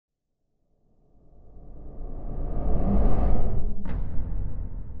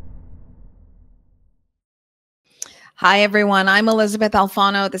Hi, everyone. I'm Elysabeth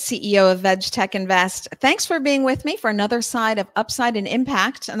Alfano, the CEO of Veg Tech Invest. Thanks for being with me for another side of Upside and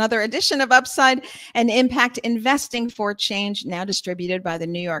Impact, another edition of Upside and Impact Investing for Change, now distributed by the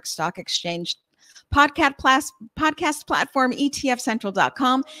New York Stock Exchange podcast platform,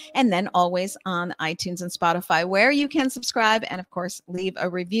 etfcentral.com, and then always on iTunes and Spotify, where you can subscribe and, of course, leave a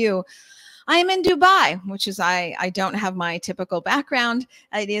review. I am in Dubai, which is I don't have my typical background.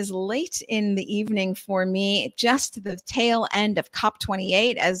 It is late in the evening for me, just the tail end of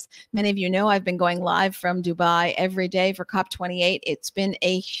COP28. As many of you know, I've been going live from Dubai every day for COP28. It's been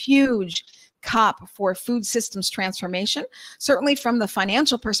a huge COP for food systems transformation, certainly from the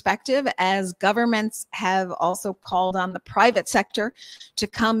financial perspective, as governments have also called on the private sector to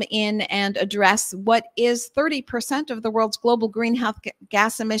come in and address what is 30% of the world's global greenhouse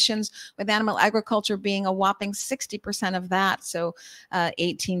gas emissions, with animal agriculture being a whopping 60% of that. So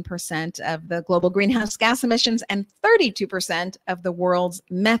 18% of the global greenhouse gas emissions and 32% of the world's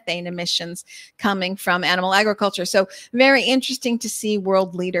methane emissions coming from animal agriculture. So very interesting to see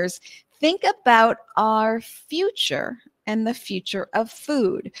world leaders think about our future and the future of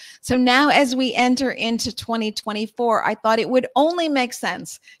food. So now, as we enter into 2024, I thought it would only make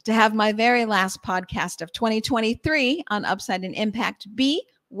sense to have my very last podcast of 2023 on Upside and Impact be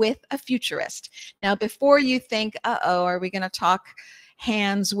with a futurist. Now, before you think, uh-oh, are we going to talk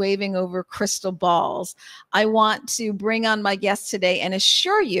hands waving over crystal balls, I want to bring on my guest today and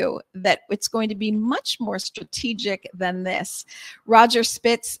assure you that it's going to be much more strategic than this. Roger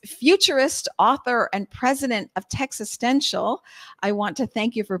Spitz, futurist, author, and president of Techistential. I want to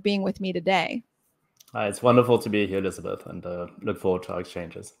thank you for being with me today. It's wonderful to be here, Elizabeth, and look forward to our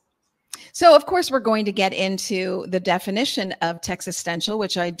exchanges. So, of course, we're going to get into the definition of Techistential,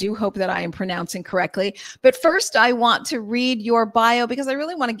 which I do hope that I am pronouncing correctly. But first, I want to read your bio because I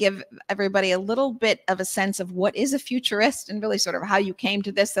really want to give everybody a little bit of a sense of what is a futurist and really sort of how you came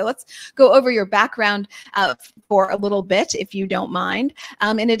to this. So let's go over your background for a little bit, if you don't mind.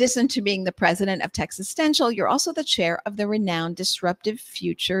 In addition to being the president of Techistential, you're also the chair of the renowned Disruptive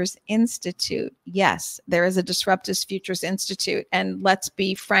Futures Institute. Yes, there is a Disruptive Futures Institute. And let's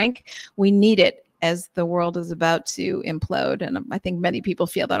be frank, we need it as the world is about to implode. And I think many people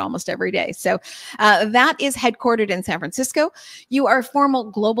feel that almost every day. So that is headquartered in San Francisco. You are a former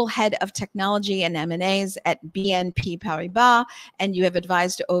global head of technology and M&As at BNP Paribas, and you have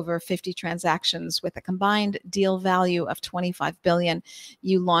advised over 50 transactions with a combined deal value of $25 billion.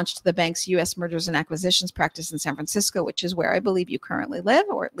 You launched the bank's U.S. mergers and acquisitions practice in San Francisco, which is where I believe you currently live,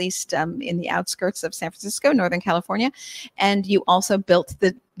 or at least in the outskirts of San Francisco, Northern California. And you also built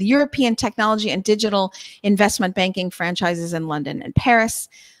the European technology and digital investment banking franchises in London and Paris.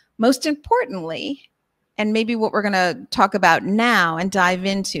 Most importantly, and maybe what we're going to talk about now and dive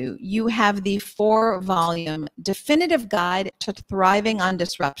into, you have the 4-volume definitive guide to thriving on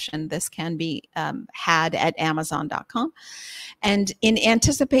disruption. This can be had at Amazon.com. And in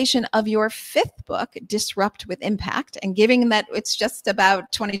anticipation of your 5th book, Disrupt with Impact, and given that it's just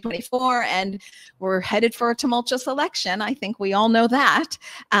about 2024 and we're headed for a tumultuous election, I think we all know that,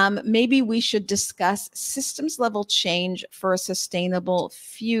 maybe we should discuss systems level change for a sustainable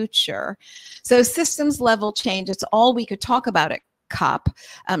future. So systems level change, it's all we could talk about at COP.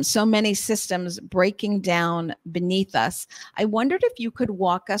 So many systems breaking down beneath us. I wondered if you could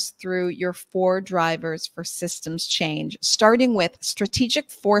walk us through your 4 drivers for systems change, starting with strategic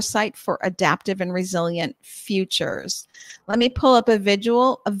foresight for adaptive and resilient futures. Let me pull up a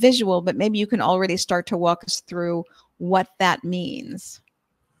visual, but maybe you can already start to walk us through what that means.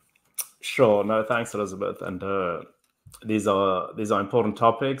 Sure. No, thanks, Elizabeth. And these are important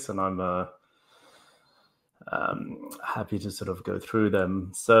topics, and I'm happy to sort of go through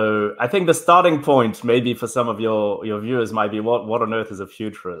them. So I think the starting point, maybe for some of your viewers, might be what on earth is a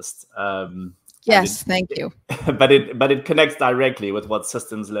futurist? Yes, thank you. But it connects directly with what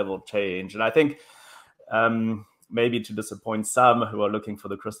systems level change, and I think maybe to disappoint some who are looking for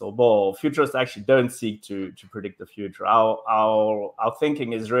the crystal ball, futurists actually don't seek to predict the future. Our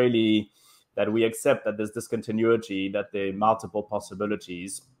thinking is really that we accept that there's discontinuity, that there are multiple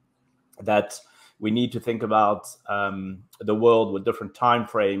possibilities, that we need to think about the world with different time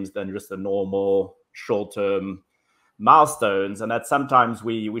frames than just the normal short-term milestones, and that sometimes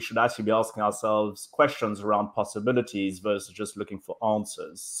we should actually be asking ourselves questions around possibilities versus just looking for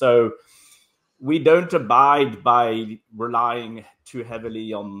answers. So we don't abide by relying too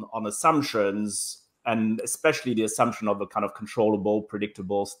heavily on assumptions, and especially the assumption of a kind of controllable,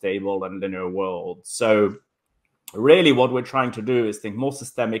 predictable, stable, and linear world. So really what we're trying to do is think more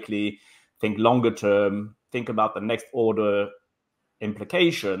systemically, think longer term, think about the next order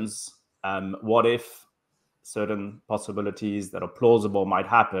implications. What if certain possibilities that are plausible might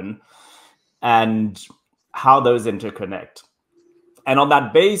happen, and how those interconnect. And on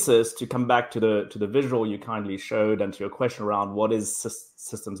that basis, to come back to the visual you kindly showed and to your question around what is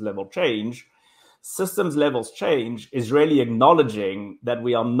systems level change, systems levels change is really acknowledging that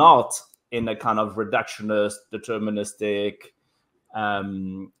we are not in a kind of reductionist, deterministic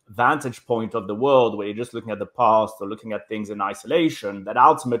vantage point of the world where you're just looking at the past or looking at things in isolation, that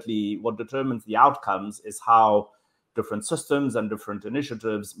ultimately what determines the outcomes is how different systems and different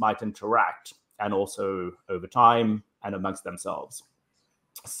initiatives might interact, and also over time and amongst themselves.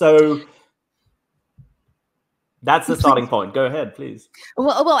 So that's the starting point. Go ahead, please.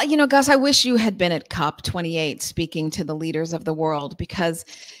 Well, you know, Gus, I wish you had been at COP28 speaking to the leaders of the world, because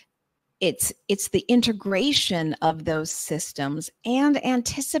it's the integration of those systems and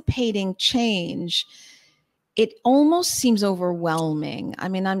anticipating change. It almost seems overwhelming. I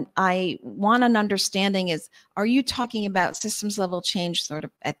mean, I want an understanding is, are you talking about systems level change sort of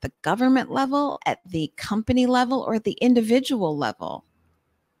at the government level, at the company level, or at the individual level?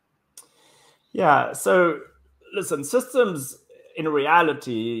 Yeah, so listen, systems in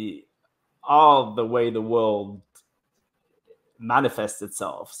reality are the way the world manifests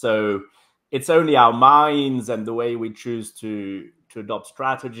itself. So it's only our minds and the way we choose to adopt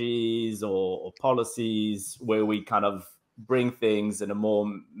strategies or policies where we kind of bring things in a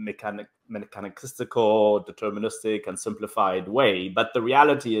more mechanistical, deterministic, and simplified way. But the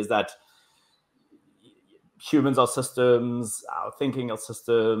reality is that humans are systems, our thinking are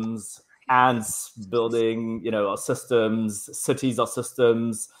systems, ants building, are systems, cities are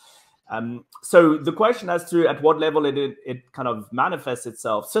systems. So the question as to at what level it kind of manifests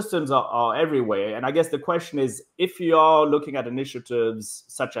itself, systems are everywhere. And I guess the question is, if you are looking at initiatives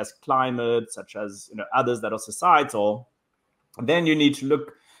such as climate, such as others that are societal, then you need to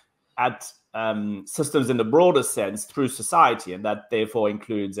look at systems in the broader sense through society. And that therefore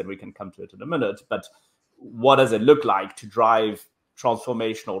includes, and we can come to it in a minute, but what does it look like to drive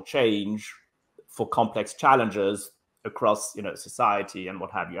transformational change for complex challenges across society and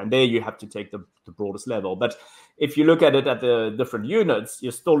what have you? And there you have to take the broadest level. But if you look at it at the different units,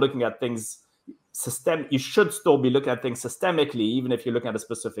 you're still looking at things you should still be looking at things systemically, even if you're looking at a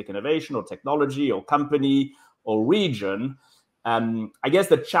specific innovation or technology or company or region. I guess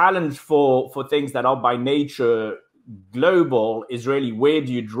the challenge for things that are by nature global is really, where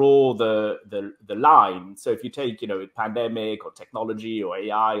do you draw the line? So if you take pandemic or technology or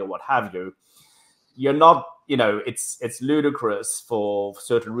AI or what have you, you're not, it's ludicrous for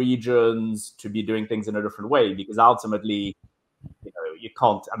certain regions to be doing things in a different way, because ultimately, you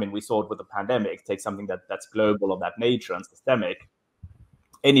can't, we saw it with the pandemic, take something that's global of that nature and systemic.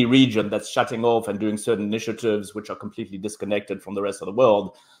 Any region that's shutting off and doing certain initiatives which are completely disconnected from the rest of the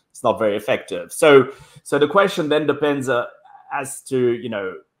world, it's not very effective. So the question then depends as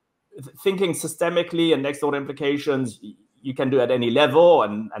to, thinking systemically and next order implications, you can do at any level,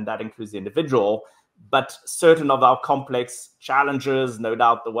 and that includes the individual. But certain of our complex challenges, no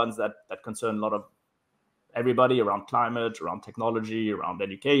doubt the ones that concern a lot of everybody around climate, around technology, around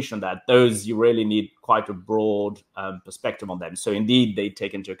education, that those you really need quite a broad perspective on them. So indeed, they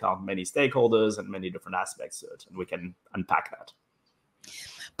take into account many stakeholders and many different aspects to it, and we can unpack that.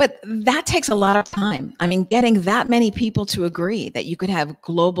 But that takes a lot of time. Getting that many people to agree that you could have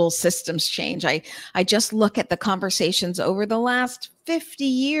global systems change. I just look at the conversations over the last 50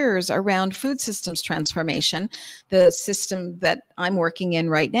 years around food systems transformation, the system that I'm working in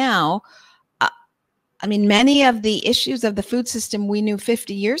right now. Many of the issues of the food system we knew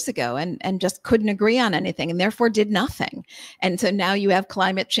 50 years ago and just couldn't agree on anything, and therefore did nothing. And so now you have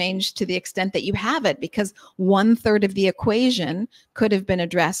climate change to the extent that you have it, because 1/3 of the equation could have been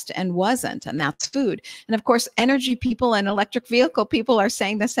addressed and wasn't, and that's food. And of course, energy people and electric vehicle people are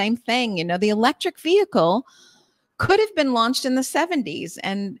saying the same thing. The electric vehicle could have been launched in the 70s,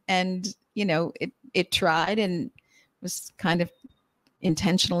 and it tried and was kind of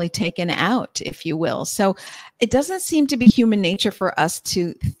intentionally taken out, if you will. So it doesn't seem to be human nature for us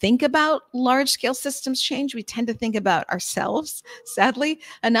to think about large-scale systems change. We tend to think about ourselves, sadly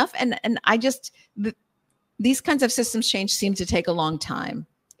enough. And these kinds of systems change seem to take a long time.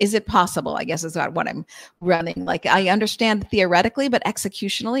 Is it possible, I guess, is what I'm running. Like, I understand theoretically, but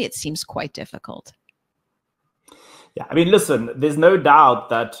executionally, it seems quite difficult. Yeah, listen, there's no doubt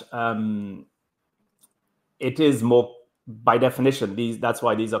that it is more, by definition, that's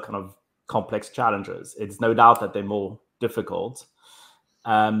why these are kind of complex challenges. It's no doubt that they're more difficult,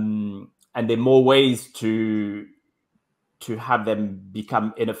 and there are more ways to have them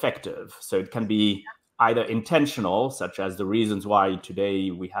become ineffective. So it can be either intentional, such as the reasons why today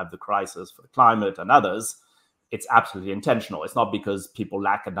we have the crisis for the climate and others, it's absolutely intentional. It's not because people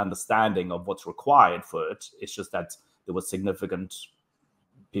lack an understanding of what's required for it. It's just that there was significant,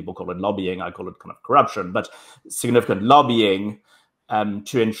 people call it lobbying, I call it kind of corruption, but significant lobbying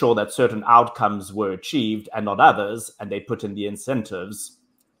to ensure that certain outcomes were achieved and not others. And they put in the incentives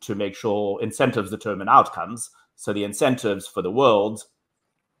to make sure incentives determine outcomes. So the incentives for the world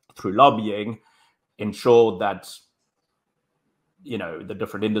through lobbying ensure that, you know, the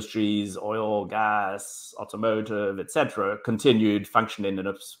different industries, oil, gas, automotive, etc., continued functioning in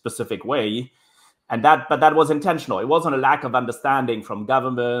a specific way. And but that was intentional. It wasn't a lack of understanding from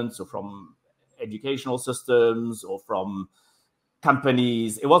governments or from educational systems or from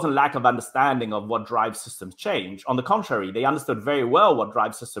companies. It wasn't lack of understanding of what drives systems change. On the contrary, they understood very well what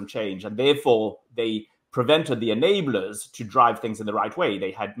drives system change, and therefore they prevented the enablers to drive things in the right way.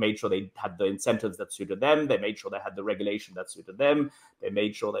 They had made sure they had the incentives that suited them. They made sure they had the regulation that suited them. They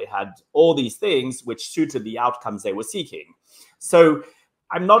made sure they had all these things which suited the outcomes they were seeking. So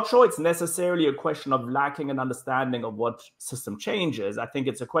I'm not sure it's necessarily a question of lacking an understanding of what system change is. I think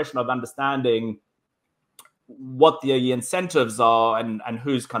it's a question of understanding what the incentives are and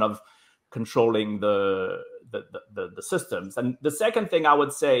who's kind of controlling the systems. And the second thing I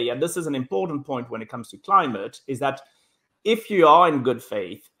would say, and this is an important point when it comes to climate, is that if you are in good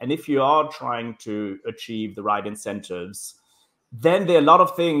faith and if you are trying to achieve the right incentives, then there are a lot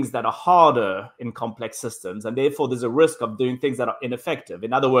of things that are harder in complex systems, and therefore there's a risk of doing things that are ineffective.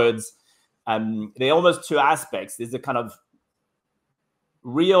 In other words, there are almost two aspects. There's a kind of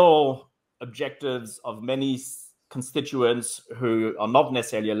real objectives of many constituents who are not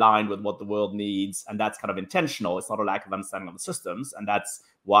necessarily aligned with what the world needs, and that's kind of intentional. It's not a lack of understanding of the systems, and that's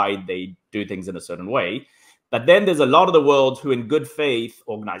why they do things in a certain way. But then there's a lot of the world who in good faith,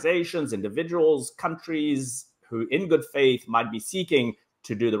 organizations, individuals, countries, who in good faith might be seeking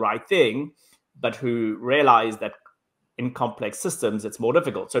to do the right thing, but who realize that in complex systems, it's more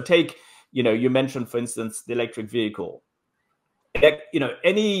difficult. So take, you know, you mentioned, for instance, the electric vehicle, you know,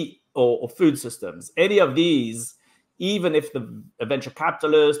 or food systems, any of these, even if a venture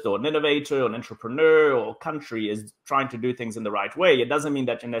capitalist or an innovator or an entrepreneur or country is trying to do things in the right way, it doesn't mean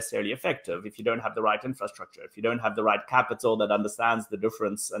that you're necessarily effective if you don't have the right infrastructure, if you don't have the right capital that understands the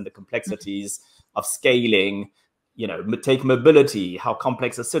difference and the complexities of scaling. You know, take mobility, how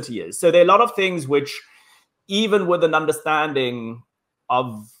complex a city is. So there are a lot of things which, even with an understanding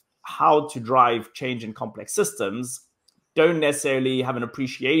of how to drive change in complex systems, don't necessarily have an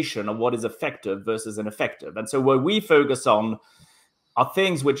appreciation of what is effective versus ineffective. And so what we focus on are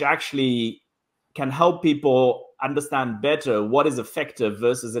things which actually can help people understand better what is effective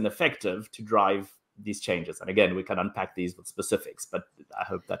versus ineffective to drive these changes. And again, we can unpack these with specifics, but I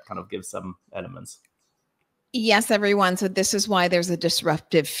hope that kind of gives some elements. Yes, everyone. So this is why there's a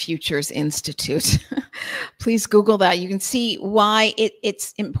Disruptive Futures Institute. Please Google that. You can see why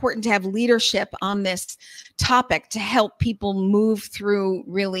it's important to have leadership on this topic to help people move through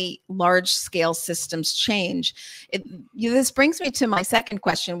really large-scale systems change. This brings me to my second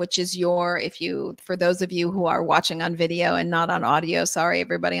question, which is for those of you who are watching on video and not on audio, sorry,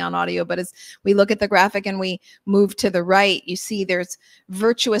 everybody on audio, but as we look at the graphic and we move to the right, you see there's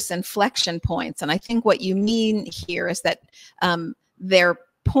virtuous inflection points. And I think what you mean here is that there are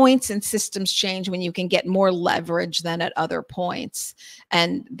points in systems change when you can get more leverage than at other points,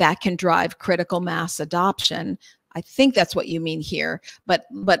 and that can drive critical mass adoption. I think that's what you mean here, but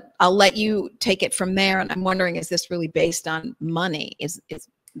I'll let you take it from there. And I'm wondering, is this really based on money? Is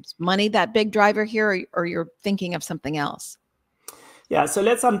money that big driver here, or you're thinking of something else? Yeah, so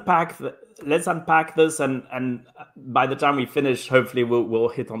let's unpack this, and by the time we finish, hopefully we'll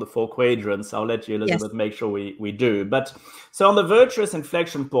hit on the 4 quadrants. I'll let you, Elizabeth, make sure we do. But so on the virtuous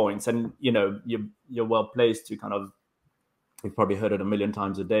inflection points, and you know, you're well placed to kind of, you've probably heard it a million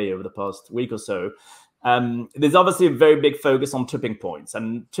times a day over the past week or so. There's obviously a very big focus on tipping points,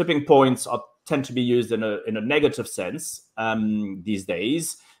 and tipping points tend to be used in a negative sense these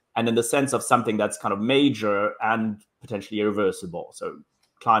days, and in the sense of something that's kind of major and potentially irreversible. So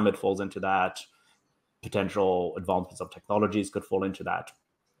climate falls into that. Potential advancements of technologies could fall into that.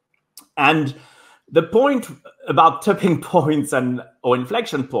 And the point about tipping points or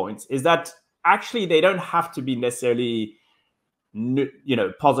inflection points is that actually they don't have to be necessarily, you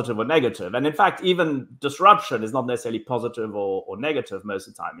know, positive or negative. And in fact, even disruption is not necessarily positive or negative most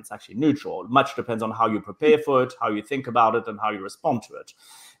of the time. It's actually neutral. Much depends on how you prepare for it, how you think about it, and how you respond to it.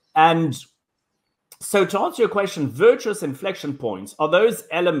 And so to answer your question, virtuous inflection points are those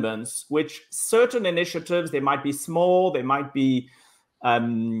elements which certain initiatives, they might be small, they might be,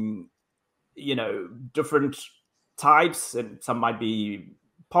 you know, different types, and some might be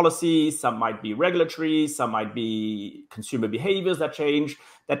policy, some might be regulatory, some might be consumer behaviors that change,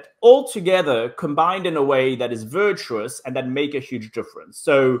 that all together combined in a way that is virtuous and that make a huge difference.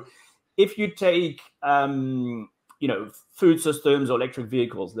 So if you take, food systems or electric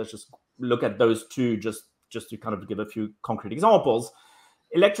vehicles, let's just look at those two just to kind of give a few concrete examples.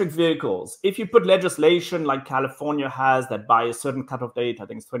 Electric vehicles, if you put legislation like California has that by a certain cutoff date, I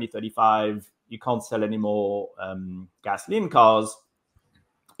think it's 2035, you can't sell any more gasoline cars,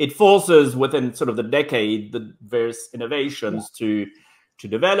 it forces within sort of the decade the various innovations to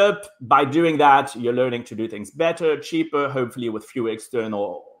develop. By doing that, you're learning to do things better, cheaper, hopefully with fewer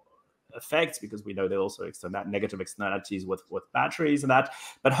external effects, because we know there are also negative externalities with batteries and that.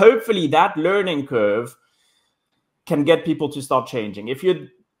 But hopefully that learning curve can get people to start changing. If you're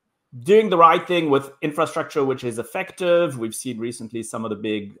doing the right thing with infrastructure which is effective, we've seen recently some of the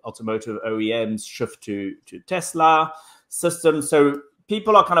big automotive OEMs shift to Tesla systems. So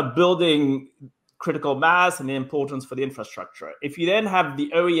people are kind of building critical mass and the importance for the infrastructure. If you then have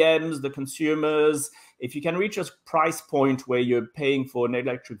the OEMs, the consumers, if you can reach a price point where you're paying for an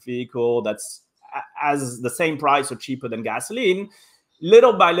electric vehicle that's as the same price or cheaper than gasoline,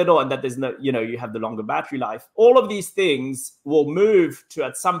 little by little, and that there's no, you have the longer battery life, all of these things will move to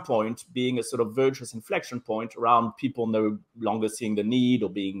at some point being a sort of virtuous inflection point around people no longer seeing the need or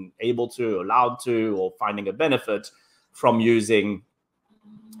being able to, or allowed to, or finding a benefit from using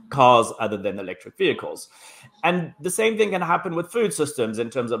cars other than electric vehicles. And the same thing can happen with food systems in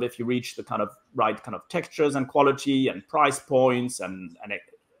terms of if you reach the kind of right kind of textures and quality and price points and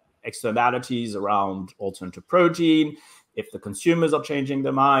externalities around alternative protein, if the consumers are changing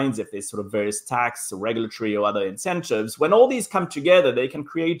their minds, if there's sort of various tax, regulatory or other incentives, when all these come together, they can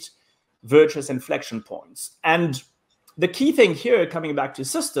create virtuous inflection points. And the key thing here, coming back to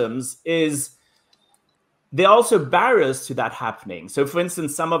systems, is there are also barriers to that happening. So for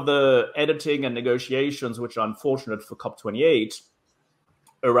instance, some of the editing and negotiations, which are unfortunate for COP28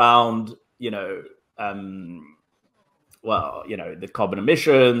 around, the carbon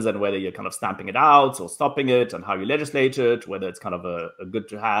emissions and whether you're kind of stamping it out or stopping it and how you legislate it, whether it's kind of a good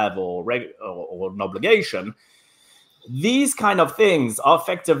to have or an obligation. These kind of things are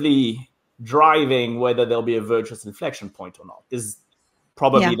effectively driving whether there'll be a virtuous inflection point or not. Is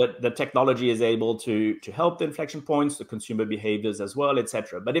probably that the technology is able to help the inflection points, the consumer behaviors as well,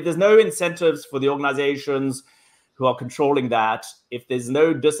 etc. But if there's no incentives for the organizations who are controlling that, if there's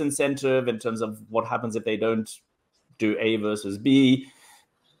no disincentive in terms of what happens if they don't do A versus B,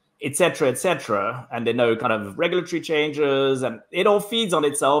 etc., and there are no kind of regulatory changes, and it all feeds on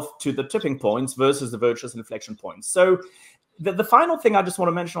itself to the tipping points versus the virtuous inflection points. So the final thing I just want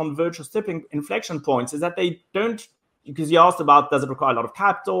to mention on virtuous tipping inflection points is that they don't, because you asked about, does it require a lot of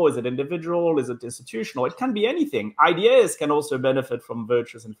capital? Is it individual? Is it institutional? It can be anything. Ideas can also benefit from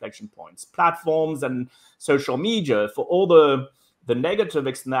virtuous inflection points. Platforms and social media, for all the negative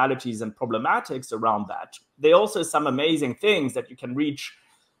externalities and problematics around that, there are also some amazing things that you can reach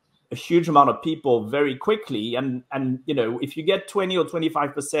a huge amount of people very quickly. And if you get 20 or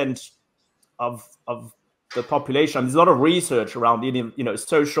 25% of the population, there's a lot of research around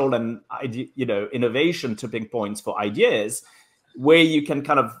social and innovation tipping points for ideas, where you can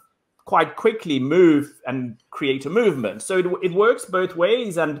kind of quite quickly move and create a movement. So it works both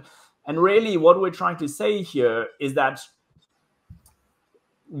ways. And really what we're trying to say here is that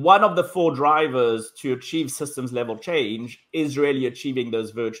one of the 4 drivers to achieve systems level change is really achieving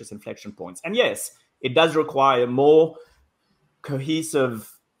those virtuous inflection points. And yes, it does require more cohesive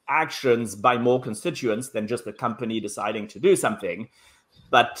actions by more constituents than just a company deciding to do something.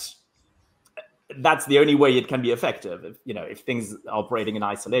 But that's the only way it can be effective. If things are operating in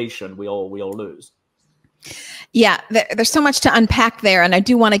isolation, we all lose. Yeah, there's so much to unpack there, and I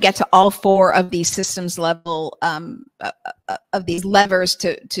do want to get to all 4 of these systems level of these levers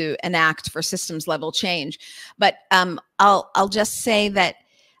to enact for systems level change. But I'll just say that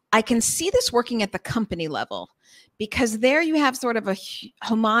I can see this working at the company level, because there you have sort of a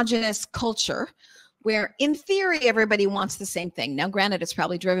homogenous culture where in theory everybody wants the same thing. Now granted, it's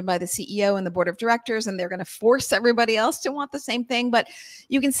probably driven by the CEO and the board of directors, and they're going to force everybody else to want the same thing, but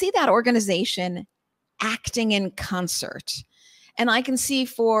you can see that organization acting in concert. And I can see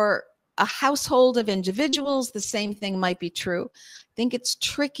for a household of individuals, the same thing might be true. I think it's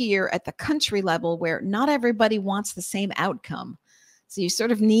trickier at the country level, where not everybody wants the same outcome. So you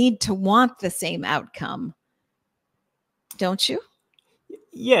sort of need to want the same outcome, don't you?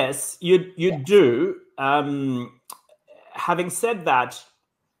 Yes, you do. Having said that,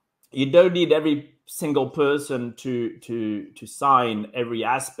 you don't need every single person to sign every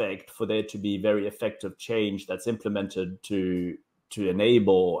aspect for there to be very effective change that's implemented to to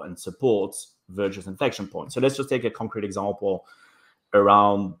enable and support virtuous inflection points. So let's just take a concrete example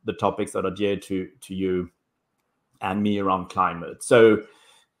around the topics that are dear to you and me around climate. So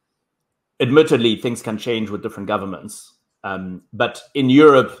admittedly, things can change with different governments. But in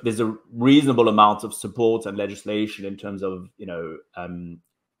Europe, there's a reasonable amount of support and legislation in terms of,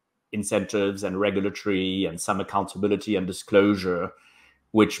 incentives and regulatory and some accountability and disclosure,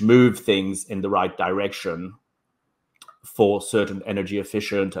 which move things in the right direction for certain energy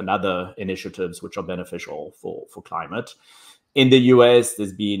efficient and other initiatives which are beneficial for climate. In the US,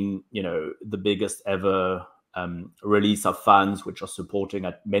 there's been, the biggest ever release of funds which are supporting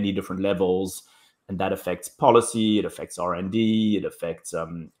at many different levels, and that affects policy, it affects R&D, it affects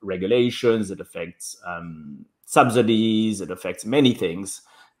regulations, it affects subsidies, it affects many things.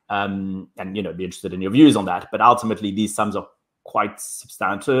 And be interested in your views on that. But ultimately, these sums are quite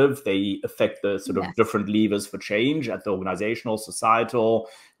substantive. They affect the sort of different levers for change at the organizational, societal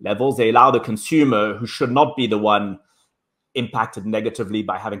levels. They allow the consumer, who should not be the one impacted negatively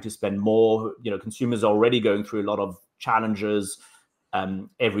by having to spend more. Consumers are already going through a lot of challenges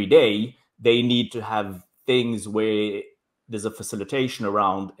every day. They need to have things where there's a facilitation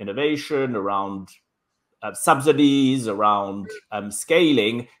around innovation, around subsidies, around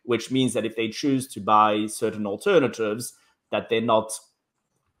scaling, which means that if they choose to buy certain alternatives, that they're not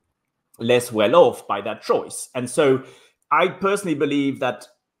less well off by that choice. And so I personally believe that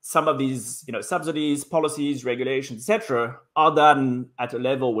some of these, subsidies, policies, regulations, etc., are done at a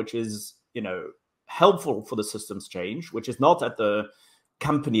level which is, helpful for the system's change, which is not at the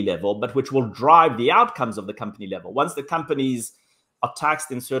company level, but which will drive the outcomes of the company level. Once the companies are taxed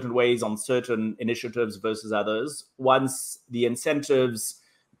in certain ways on certain initiatives versus others, once the incentives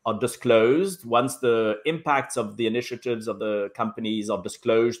are disclosed, once the impacts of the initiatives of the companies are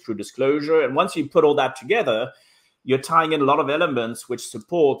disclosed through disclosure, and once you put all that together, you're tying in a lot of elements which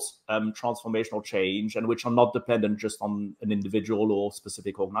support transformational change and which are not dependent just on an individual or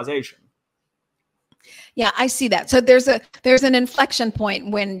specific organization. Yeah, I see that. So there's an inflection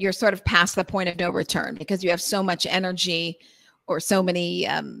point when you're sort of past the point of no return, because you have so much energy or so many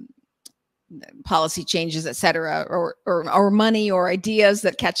policy changes, et cetera, or money or ideas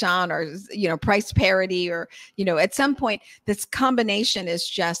that catch on, or, price parity, or, at some point, this combination is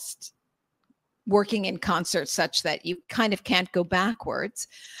just working in concert such that you kind of can't go backwards.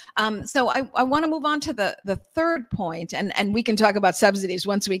 So I want to move on to the third point, and we can talk about subsidies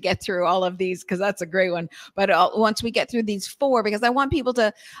once we get through all of these, because that's a great one. But once we get through these four, because I want people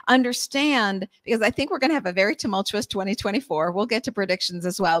to understand, because I think we're going to have a very tumultuous 2024. We'll get to predictions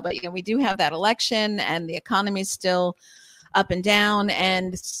as well, but we do have that election, and the economy is still up and down,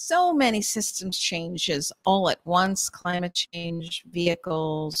 and so many systems changes all at once: climate change,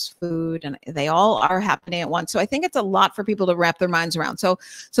 vehicles, food, and they all are happening at once. So I think it's a lot for people to wrap their minds around. So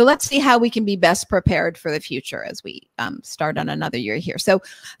let's see how we can be best prepared for the future as we start on another year here.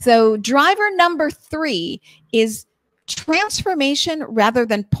 So driver number 3 is transformation rather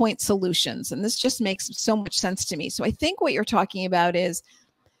than point solutions. And this just makes so much sense to me. So I think what you're talking about is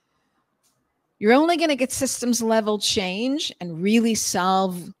you're only going to get systems level change and really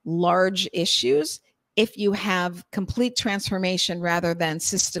solve large issues if you have complete transformation rather than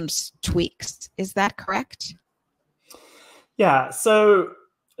systems tweaks. Is that correct? Yeah. So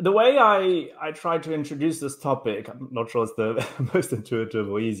the way I try to introduce this topic, I'm not sure it's the most intuitive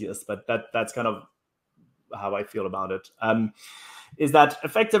or easiest, but that's kind of how I feel about it, is that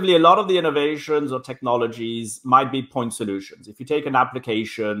effectively a lot of the innovations or technologies might be point solutions. If you take an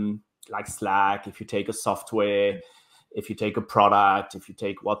application like Slack, if you take a software, if you take a product, if you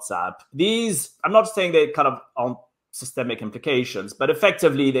take WhatsApp, these, I'm not saying they kind of aren't systemic implications, but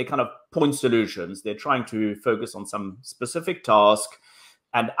effectively they're kind of point solutions. They're trying to focus on some specific task,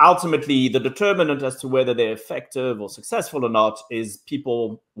 and ultimately the determinant as to whether they're effective or successful or not is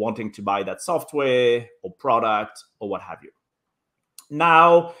people wanting to buy that software or product or what have you.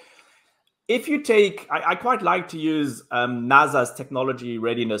 Now, if you take, I quite like to use NASA's technology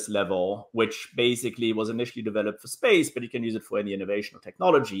readiness level, which basically was initially developed for space, but you can use it for any innovation or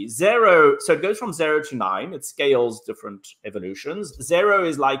technology. 0, so it goes from 0 to 9. It scales different evolutions. 0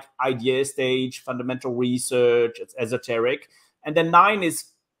 is like idea stage, fundamental research, it's esoteric. And then 9 is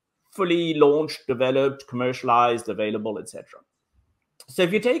fully launched, developed, commercialized, available, etc. So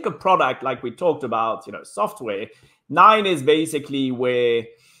if you take a product like we talked about, software, 9 is basically where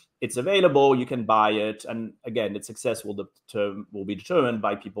it's available, you can buy it, and again, its success will be determined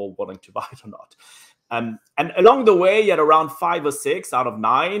by people wanting to buy it or not. And along the way, at around 5 or 6 out of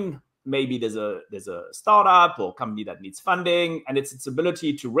 9, maybe there's a startup or company that needs funding, and it's its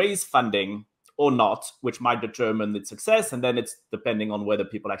ability to raise funding or not, which might determine its success. And then it's depending on whether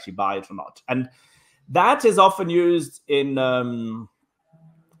people actually buy it or not. And that is often used in kind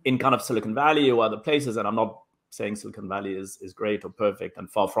of Silicon Valley or other places. And I'm not saying Silicon Valley is great or perfect, and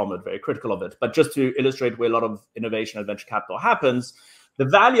far from it, very critical of it. But just to illustrate where a lot of innovation and venture capital happens, the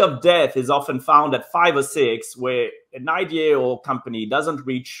valley of death is often found at 5 or 6, where an idea or company doesn't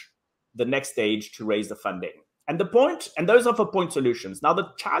reach the next stage to raise the funding. And those are for point solutions. Now, the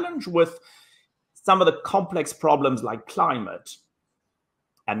challenge with some of the complex problems like climate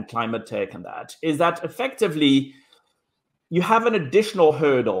and climate tech and that is that effectively you have an additional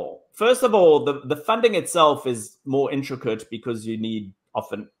hurdle. First of all, the funding itself is more intricate because you need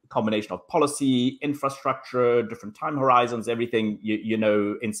often a combination of policy, infrastructure, different time horizons, everything you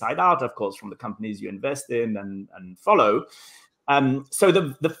know inside out, of course, from the companies you invest in and follow. So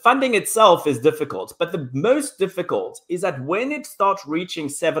the funding itself is difficult, but the most difficult is that when it starts reaching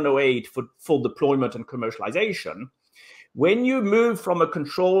 7 or 8 for full deployment and commercialization, when you move from a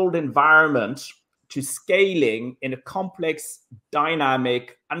controlled environment to scaling in a complex,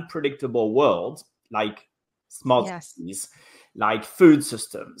 dynamic, unpredictable world, like smart cities, like food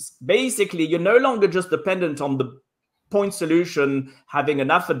systems, basically, you're no longer just dependent on the point solution having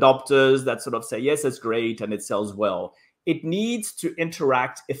enough adopters that sort of say, yes, it's great and it sells well. It needs to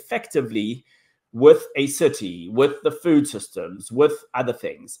interact effectively with a city, with the food systems, with other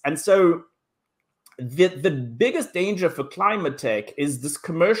things. And so the biggest danger for climate tech is this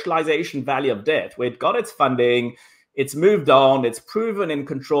commercialization valley of death, where it got its funding, it's moved on, it's proven in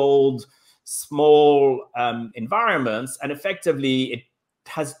controlled, small environments, and effectively it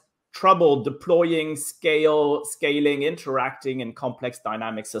has trouble deploying, scaling, interacting in complex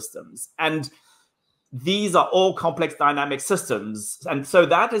dynamic systems. And these are all complex dynamic systems. And so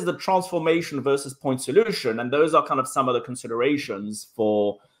that is the transformation versus point solution. And those are kind of some of the considerations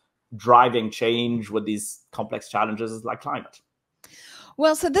for driving change with these complex challenges like climate.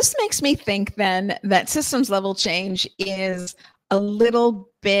 Well, so this makes me think then that systems level change is a little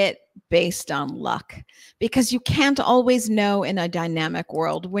bit based on luck, because you can't always know in a dynamic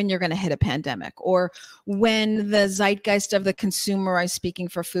world when you're going to hit a pandemic, or when the zeitgeist of the consumer, I'm speaking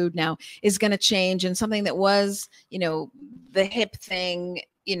for food now, is going to change, and something that was, you know, the hip thing,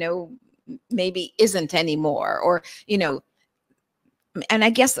 you know, maybe isn't anymore, or, you know. And I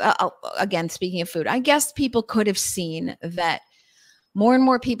guess, again, speaking of food, I guess people could have seen that more and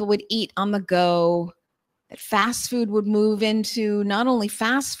more people would eat on the go, that fast food would move into not only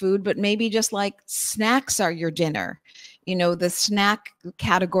fast food, but maybe just like snacks are your dinner. You know, the snack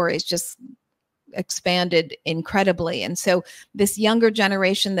category is just expanded incredibly. And so this younger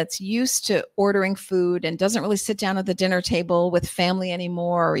generation that's used to ordering food and doesn't really sit down at the dinner table with family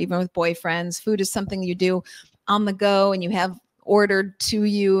anymore, or even with boyfriends, food is something you do on the go and you have ordered to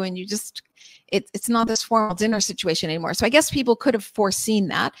you, and you just, it's not this formal dinner situation anymore. So I guess people could have foreseen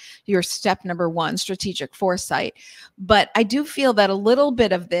that, your step number 1, strategic foresight. But I do feel that a little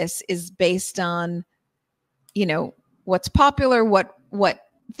bit of this is based on, you know, what's popular, what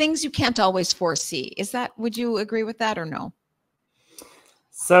things you can't always foresee. Is that, would you agree with that or no?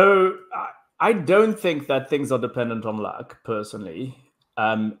 So I don't think that things are dependent on luck, personally,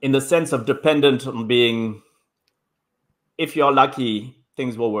 in the sense of dependent on being, if you're lucky,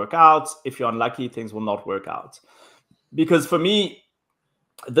 things will work out. If you're unlucky, things will not work out. Because for me,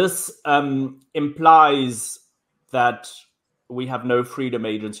 this implies that we have no freedom,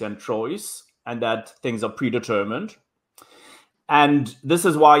 agency, and choice, and that things are predetermined. And this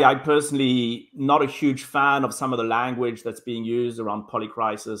is why I personally not a huge fan of some of the language that's being used around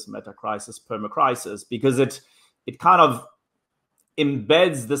polycrisis, metacrisis, permacrisis, because it kind of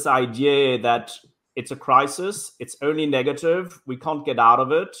embeds this idea that it's a crisis, it's only negative, we can't get out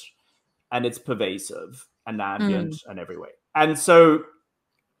of it, and it's pervasive and ambient and everywhere. And so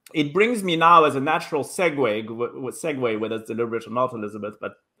it brings me now as a natural segue, whether it's deliberate or not, Elysabeth,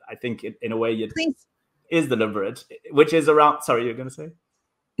 but I think in a way it is deliberate, which is around, sorry, you're going to say?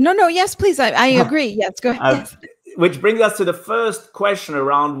 No, yes, please, I agree. Yes, go ahead. Which brings us to the first question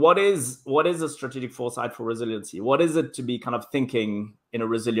around what is a strategic foresight for resiliency? What is it to be kind of thinking in a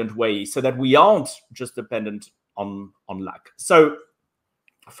resilient way so that we aren't just dependent on luck? So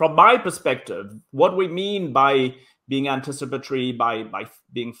from my perspective, what we mean by being anticipatory, by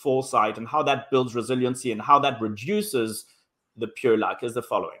being foresight, and how that builds resiliency and how that reduces the pure luck is the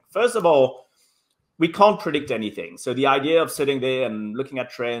following. First of all, we can't predict anything. So the idea of sitting there and looking at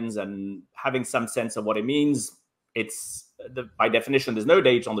trends and having some sense of what it means, by definition, there's no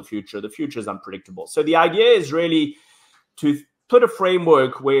date on the future. The future is unpredictable. So the idea is really to put a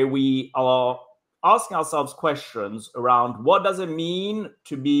framework where we are asking ourselves questions around what does it mean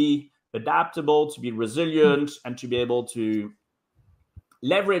to be adaptable, to be resilient, and to be able to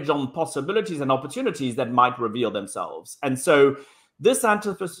leverage on possibilities and opportunities that might reveal themselves. And so this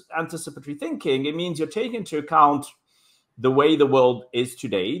anticipatory thinking, it means you're taking into account the way the world is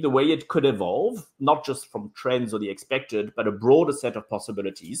today, the way it could evolve, not just from trends or the expected, but a broader set of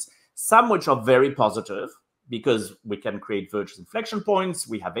possibilities, some which are very positive because we can create virtuous inflection points,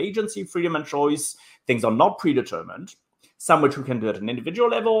 we have agency, freedom, and choice, things are not predetermined, some which we can do at an individual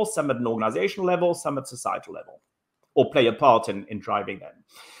level, some at an organizational level, some at societal level, or play a part in driving them.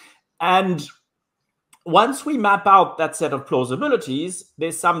 And once we map out that set of plausibilities,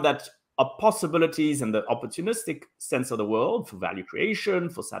 there's some that are possibilities in the opportunistic sense of the world for value creation,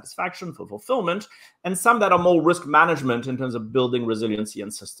 for satisfaction, for fulfillment, and some that are more risk management in terms of building resiliency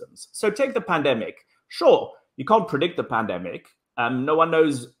and systems. So take the pandemic. Sure, you can't predict the pandemic. No one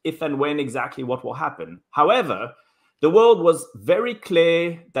knows if and when exactly what will happen. However, the world was very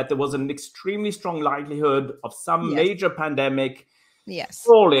clear that there was an extremely strong likelihood of some major pandemic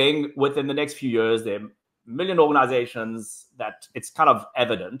falling within the next few years. There are a million organizations that it's kind of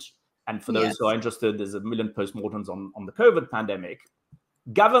evident. And for those who are interested, there's a million postmortems on the COVID pandemic.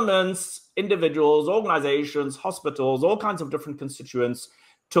 Governments, individuals, organizations, hospitals, all kinds of different constituents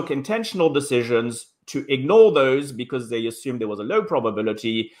took intentional decisions to ignore those because they assumed there was a low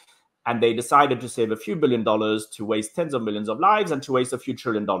probability. And they decided to save a few $1 billion, to waste tens of millions of lives, and to waste a few $1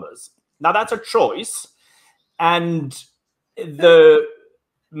 trillion. Now, that's a choice. And the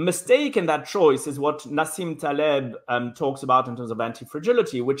mistake in that choice is what Nassim Taleb talks about in terms of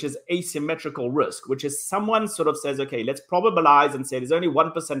anti-fragility, which is asymmetrical risk, which is someone sort of says, okay, let's probabilize and say there's only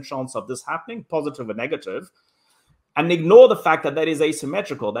 1% chance of this happening, positive or negative, and ignore the fact that that is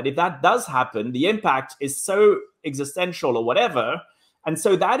asymmetrical, that if that does happen, the impact is so existential or whatever. And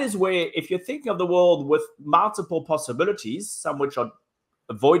so that is where, if you're thinking of the world with multiple possibilities, some which are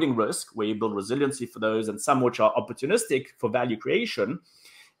avoiding risk, where you build resiliency for those, and some which are opportunistic for value creation,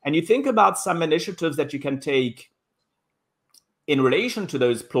 and you think about some initiatives that you can take in relation to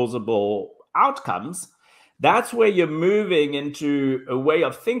those plausible outcomes, that's where you're moving into a way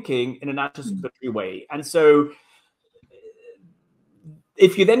of thinking in an anticipatory way. And so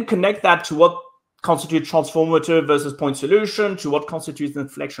if you then connect that to what constitutes transformative versus point solution, to what constitutes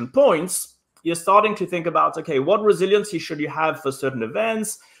inflection points, you're starting to think about, okay, what resiliency should you have for certain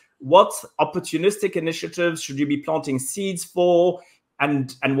events? What opportunistic initiatives should you be planting seeds for?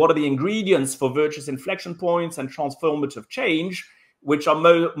 And what are the ingredients for virtuous inflection points and transformative change, which are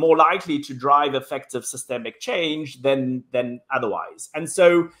more likely to drive effective systemic change than otherwise? And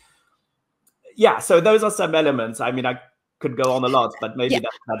so, yeah, so those are some elements. I mean, I could go on a lot, but maybe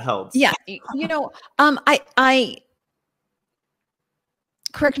that helps. Yeah, you know, I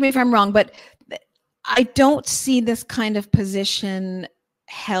correct me if I'm wrong, but I don't see this kind of position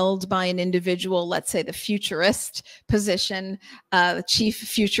held by an individual, let's say the futurist position, the chief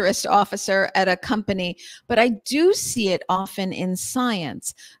futurist officer at a company, but I do see it often in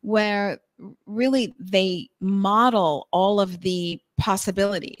science, where really they model all of the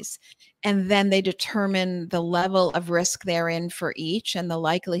possibilities, and then they determine the level of risk they're in for each and the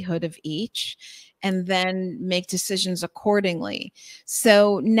likelihood of each, and then make decisions accordingly.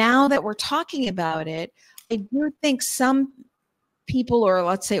 So now that we're talking about it, I do think some people, or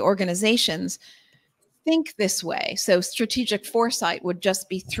let's say organizations, think this way. So strategic foresight would just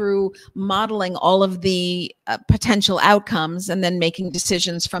be through modeling all of the potential outcomes and then making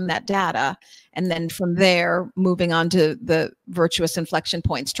decisions from that data. And then from there, moving on to the virtuous inflection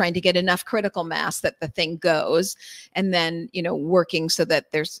points, trying to get enough critical mass that the thing goes, and then, you know, working so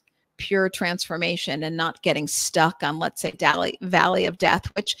that there's pure transformation and not getting stuck on, let's say, valley of death,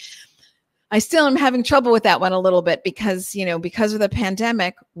 which I still am having trouble with that one a little bit because, you know, because of the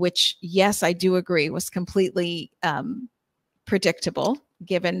pandemic, which, yes, I do agree was completely predictable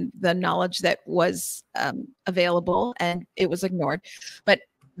given the knowledge that was available, and it was ignored. But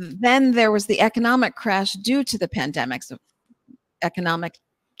then there was the economic crash due to the pandemic. So economic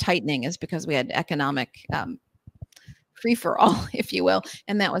tightening is because we had economic free-for-all, if you will,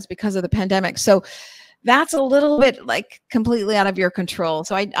 and that was because of the pandemic. So that's a little bit like completely out of your control.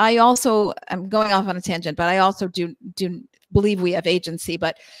 So I also, I'm going off on a tangent, but I also do believe we have agency,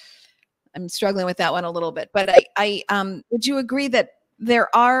 but I'm struggling with that one a little bit. But I would you agree that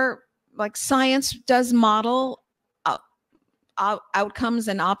there are, like, science does model outcomes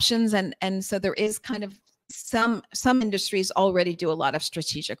and options, and so there is kind of some industries already do a lot of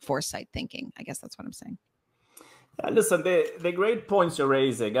strategic foresight thinking. I guess that's what I'm saying. Listen, the great points you're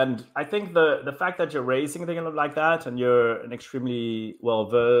raising, and I think the fact that you're raising things like that, and you're an extremely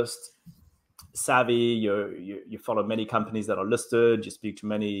well-versed savvy, you follow many companies that are listed, you speak to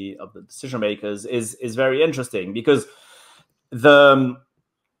many of the decision makers, is very interesting, because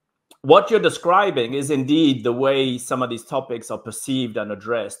what you're describing is indeed the way some of these topics are perceived and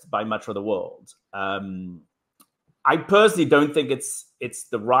addressed by much of the world. I personally don't think it's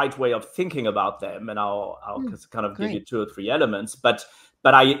the right way of thinking about them, and I'll kind of give you 2 or 3 elements. But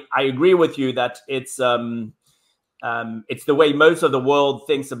I agree with you that it's the way most of the world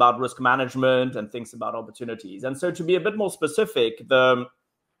thinks about risk management and thinks about opportunities. And so, to be a bit more specific, the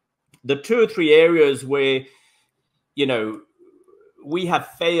 2 or 3 areas where, you know, we have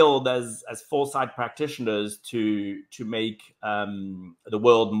failed as foresight practitioners to make the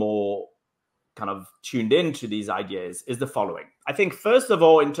world more kind of tuned into these ideas is the following. I think, first of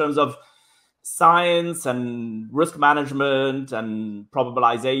all, in terms of science and risk management and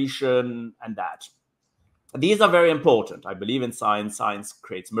probabilization and that, these are very important. I believe in science. Science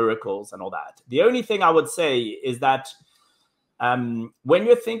creates miracles and all that. The only thing I would say is that when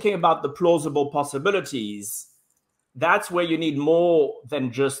you're thinking about the plausible possibilities, that's where you need more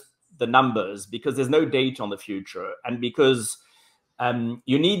than just the numbers, because there's no data on the future, and because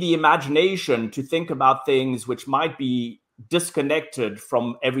you need the imagination to think about things which might be disconnected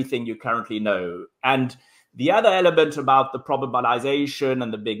from everything you currently know. And the other element about the probabilization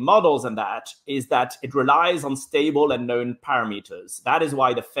and the big models and that is that it relies on stable and known parameters. That is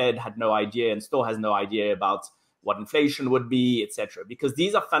why the Fed had no idea and still has no idea about what inflation would be, etc., because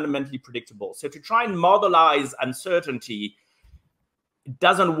these are fundamentally predictable. So to try and modelize uncertainty, it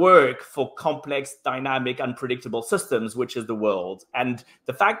doesn't work for complex, dynamic, unpredictable systems, which is the world. And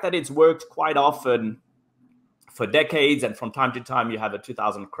the fact that it's worked quite often for decades, and from time to time you have a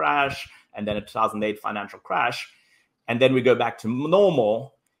 2000 crash and then a 2008 financial crash, and then we go back to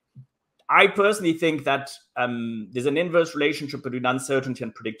normal. I personally think that there's an inverse relationship between uncertainty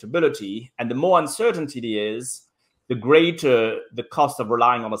and predictability. And the more uncertainty there is, the greater the cost of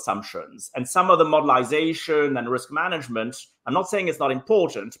relying on assumptions. And some of the modelization and risk management, I'm not saying it's not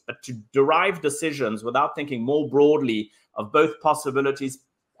important, but to derive decisions without thinking more broadly of both possibilities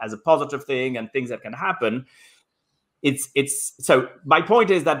as a positive thing and things that can happen, so my point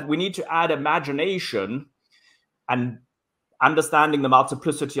is that we need to add imagination and understanding the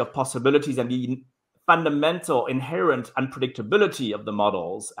multiplicity of possibilities and the fundamental inherent unpredictability of the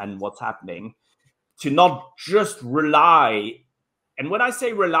models and what's happening, to not just rely. And when I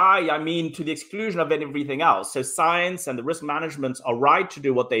say rely, I mean to the exclusion of everything else. So science and the risk management are right to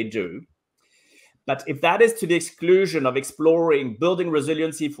do what they do. But if that is to the exclusion of exploring, building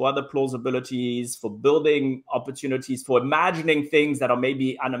resiliency for other plausibilities, for building opportunities, for imagining things that are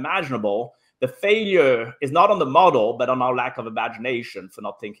maybe unimaginable, the failure is not on the model, but on our lack of imagination for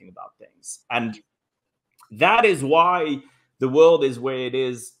not thinking about things. And that is why the world is where it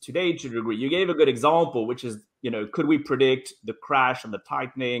is today to a degree. You gave a good example, which is, you know, could we predict the crash and the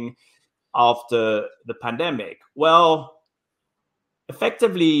tightening after the pandemic? Well,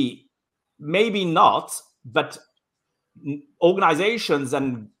 effectively, maybe not, but organizations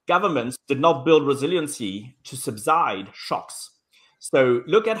and governments did not build resiliency to subside shocks. So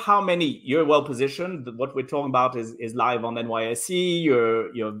look at how many, you're well positioned. What we're talking about is live on NYSE.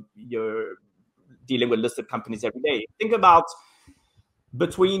 You're dealing with listed companies every day. Think about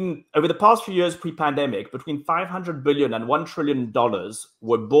over the past few years pre-pandemic, between $500 billion and $1 trillion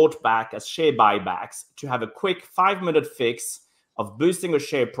were bought back as share buybacks to have a quick 5-minute fix of boosting a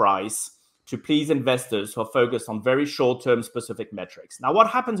share price to please investors who are focused on very short-term specific metrics. Now, what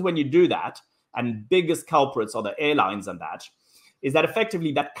happens when you do that, and biggest culprits are the airlines and that, is that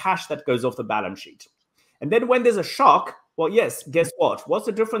effectively that cash that goes off the balance sheet. And then when there's a shock, well, yes, guess what? What's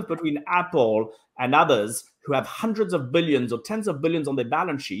the difference between Apple and others who have hundreds of billions or tens of billions on their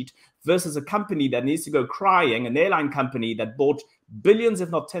balance sheet versus a company that needs to go crying, an airline company that bought billions, if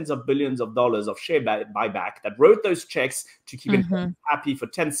not tens of billions of dollars of share buyback, that wrote those checks to keep investors happy for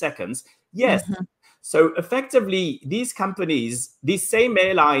 10 seconds? Yes. So effectively, these companies, these same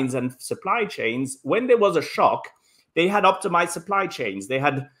airlines and supply chains, when there was a shock, they had optimized supply chains. They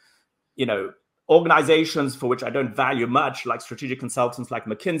had, you know, organizations for which I don't value much, like strategic consultants like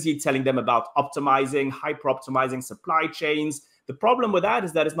McKinsey, telling them about optimizing, hyper-optimizing supply chains. The problem with that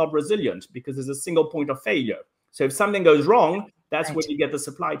is that it's not resilient because there's a single point of failure. So if something goes wrong, that's when you get the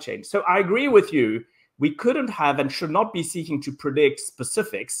supply chain. So I agree with you. We couldn't have and should not be seeking to predict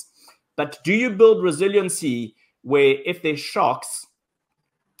specifics. But do you build resiliency where if there's shocks,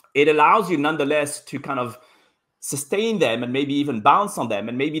 it allows you nonetheless to kind of sustain them and maybe even bounce on them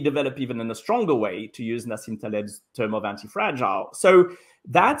and maybe develop even in a stronger way, to use Nassim Taleb's term of anti-fragile. So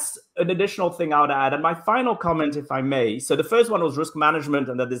That's an additional thing I would add. And my final comment, if I may. So the first one was risk management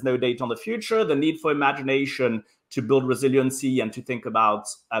and that there's no date on the future, the need for imagination to build resiliency and to think about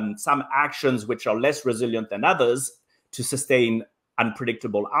some actions which are less resilient than others to sustain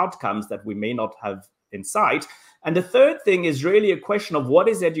unpredictable outcomes that we may not have in sight. And the third thing is really a question of what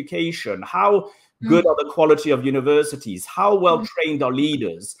is education? How good are the quality of universities? How well trained are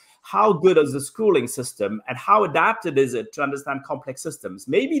leaders? How good is the schooling system, and how adapted is it to understand complex systems?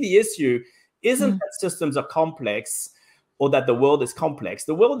 Maybe the issue isn't that systems are complex or that the world is complex.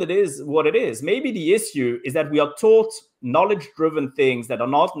 The world, it is what it is. Maybe the issue is that we are taught knowledge-driven things that are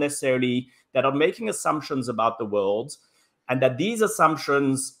not necessarily, that are making assumptions about the world, and that these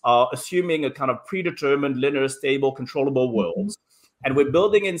assumptions are assuming a kind of predetermined, linear, stable, controllable world. And we're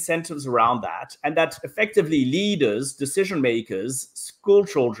building incentives around that. And that effectively leaders, decision makers, school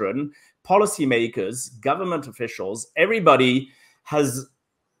children, policymakers, government officials, everybody has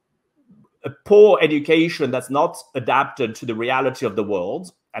a poor education that's not adapted to the reality of the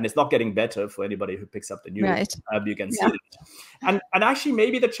world. And it's not getting better for anybody who picks up the news. Right. You can see it. And actually,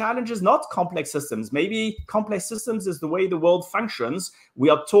 maybe the challenge is not complex systems. Maybe complex systems is the way the world functions. We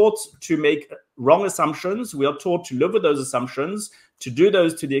are taught to make wrong assumptions. We are taught to live with those assumptions, to do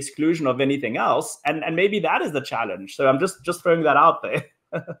those to the exclusion of anything else. And maybe that is the challenge. So I'm just throwing that out there.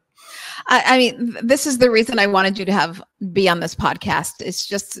 I mean, this is the reason I wanted you to be on this podcast. It's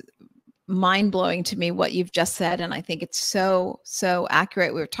just mind-blowing to me what you've just said, and I think it's so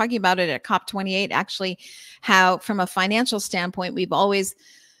accurate. We were talking about it at COP28, actually, how from a financial standpoint we've always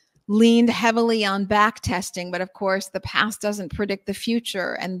leaned heavily on back testing, but of course the past doesn't predict the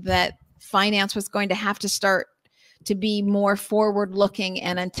future, and that finance was going to have to start to be more forward-looking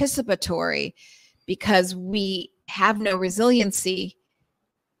and anticipatory, because we have no resiliency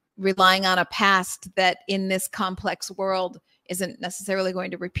relying on a past that in this complex world isn't necessarily going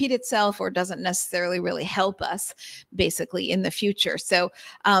to repeat itself or doesn't necessarily really help us basically in the future. So,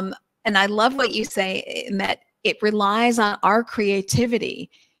 and I love what you say in that it relies on our creativity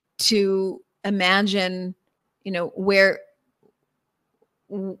to imagine, you know, where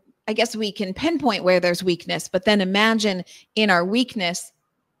I guess we can pinpoint where there's weakness, but then imagine in our weakness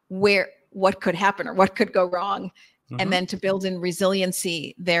what could happen or what could go wrong. And then to build in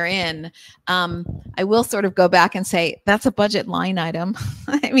resiliency therein. I will sort of go back and say that's a budget line item.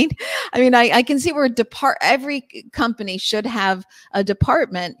 I mean, I can see where every company should have a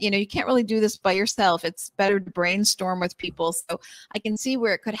department. You know, you can't really do this by yourself. It's better to brainstorm with people. So I can see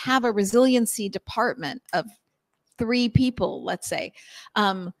where it could have a resiliency department of 3 people, let's say.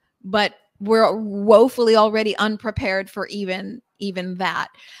 But we're woefully already unprepared for even that.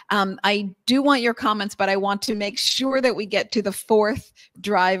 I do want your comments, but I want to make sure that we get to the 4th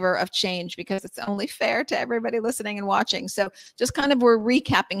driver of change, because it's only fair to everybody listening and watching. So just kind of we're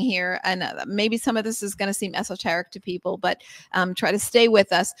recapping here, and maybe some of this is going to seem esoteric to people, but try to stay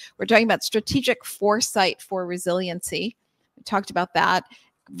with us. We're talking about strategic foresight for resiliency. We talked about that.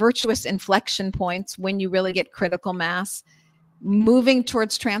 Virtuous inflection points, when you really get critical mass. Moving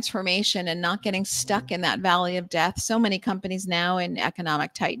towards transformation and not getting stuck in that valley of death. So many companies now in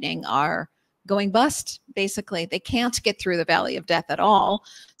economic tightening are going bust, basically. They can't get through the valley of death at all.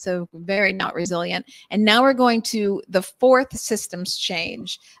 So very not resilient. And now we're going to the 4th systems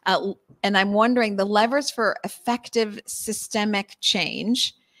change. And I'm wondering the levers for effective systemic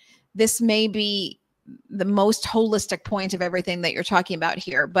change. This may be the most holistic point of everything that you're talking about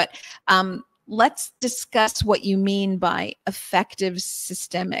here, but let's discuss what you mean by effective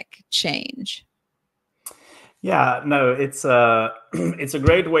systemic change. Yeah, no, it's a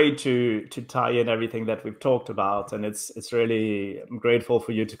great way to tie in everything that we've talked about, and it's really, I'm grateful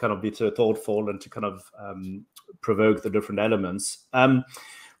for you to kind of be so thoughtful and to kind of provoke the different elements.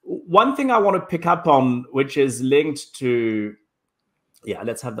 One thing I want to pick up on, which is linked to, yeah,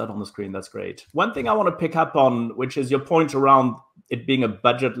 let's have that on the screen. That's great. One thing I want to pick up on, which is your point around it being a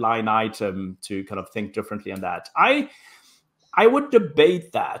budget line item to kind of think differently on that. I would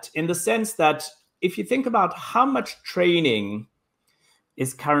debate that in the sense that if you think about how much training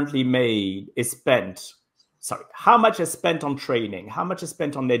is currently how much is spent on training, how much is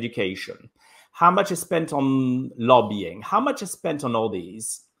spent on education, how much is spent on lobbying, how much is spent on all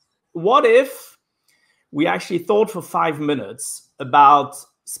these. What if we actually thought for 5 minutes about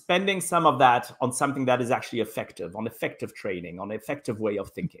spending some of that on something that is actually effective, on effective training, on effective way of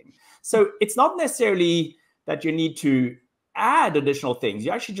thinking? So it's not necessarily that you need to add additional things.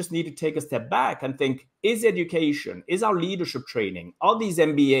 You actually just need to take a step back and think, is education, is our leadership training, are these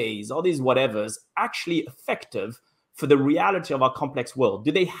MBAs, are these whatevers actually effective for the reality of our complex world?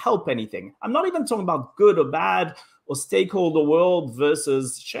 Do they help anything? I'm not even talking about good or bad or stakeholder world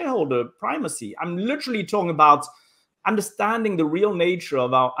versus shareholder primacy. I'm literally talking about understanding the real nature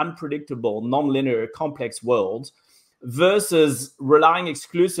of our unpredictable, nonlinear, complex world versus relying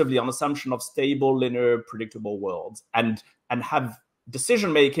exclusively on assumption of stable, linear, predictable worlds, and have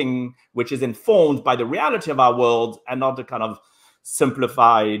decision-making which is informed by the reality of our world and not a kind of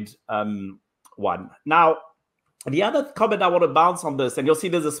simplified one. Now, the other comment I want to bounce on this, and you'll see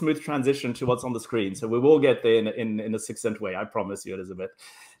there's a smooth transition to what's on the screen, so we will get there in a succinct way, I promise you, Elizabeth.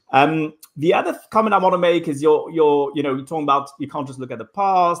 The other comment I want to make is you're talking about you can't just look at the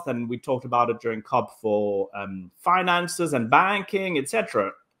past, and we talked about it during COP for finances and banking,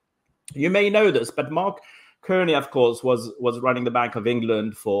 etc. You may know this, but Mark Kearney, of course, was running the Bank of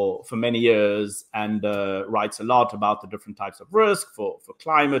England for many years and writes a lot about the different types of risk for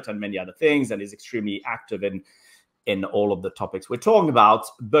climate and many other things, and is extremely active in all of the topics we're talking about,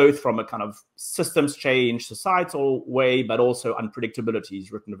 both from a kind of systems change, societal way, but also unpredictability.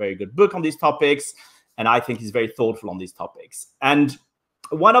 He's written a very good book on these topics, and I think he's very thoughtful on these topics. And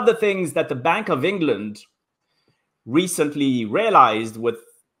one of the things that the Bank of England recently realized, with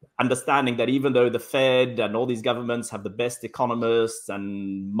understanding that even though the Fed and all these governments have the best economists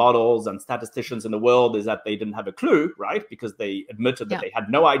and models and statisticians in the world, is that they didn't have a clue, right? Because they admitted that they had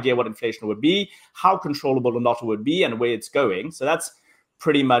no idea what inflation would be, how controllable or not it would be, and where it's going. So that's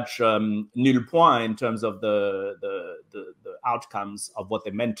pretty much nul point in terms of the outcomes of what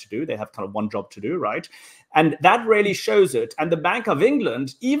they meant to do. They have kind of one job to do, right? And that really shows it. And the Bank of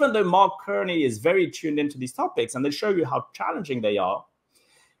England, even though Mark Kearney is very tuned into these topics, and they show you how challenging they are,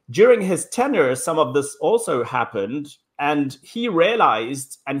 during his tenure, some of this also happened, and he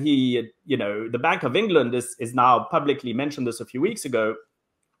realized, and the Bank of England is now publicly mentioned this a few weeks ago,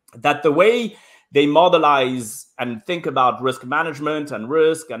 that the way they modelize and think about risk management and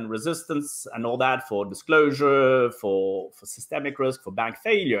risk and resistance and all that for disclosure, for systemic risk, for bank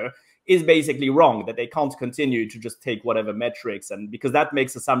failure, is basically wrong, that they can't continue to just take whatever metrics, and because that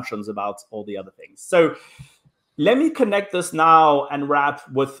makes assumptions about all the other things. So let me connect this now and wrap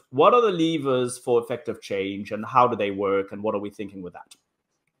with what are the levers for effective change and how do they work and what are we thinking with that?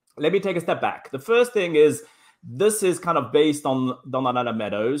 Let me take a step back. The first thing is, this is kind of based on Donna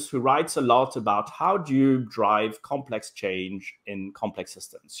Meadows, who writes a lot about how do you drive complex change in complex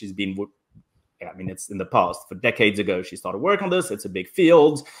systems. She's been, it's in the past, for decades ago, she started work on this. It's a big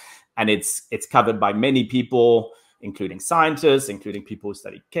field, and it's covered by many people, including scientists, including people who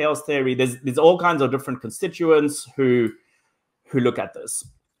study chaos theory. There's all kinds of different constituents who look at this.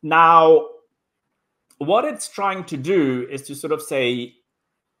 Now, what it's trying to do is to sort of say,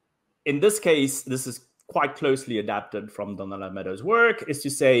 in this case, this is quite closely adapted from Donna Meadows' work, is to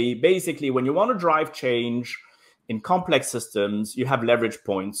say, basically, when you want to drive change in complex systems, you have leverage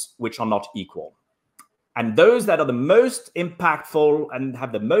points which are not equal. And those that are the most impactful and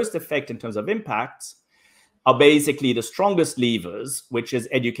have the most effect in terms of impact are basically the strongest levers, which is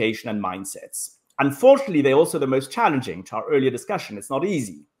education and mindsets. Unfortunately, they're also the most challenging. To our earlier discussion, it's not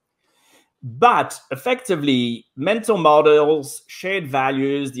easy. But effectively, mental models, shared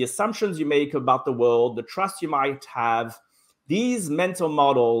values, the assumptions you make about the world, the trust you might have, these mental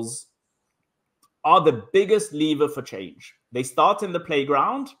models are the biggest lever for change. They start in the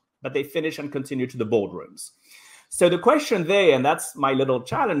playground, but they finish and continue to the boardrooms. So the question there, and that's my little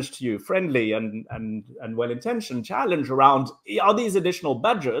challenge to you, friendly and well-intentioned challenge around, are these additional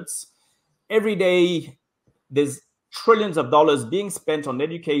budgets? Every day, there's trillions of dollars being spent on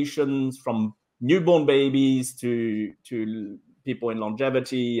education, from newborn babies to people in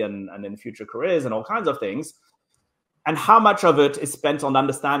longevity and in future careers and all kinds of things. And how much of it is spent on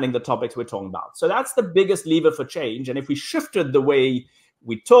understanding the topics we're talking about? So that's the biggest lever for change. And if we shifted the way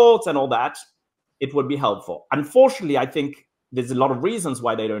we taught and all that, it would be helpful. Unfortunately, I think there's a lot of reasons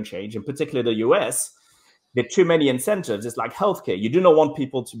why they don't change, in particular the US. There are too many incentives. It's like healthcare. You do not want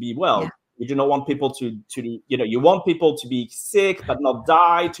people to be well. Yeah. You do not want people to you want people to be sick but not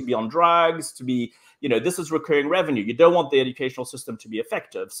die, to be on drugs, to be, this is recurring revenue. You don't want the educational system to be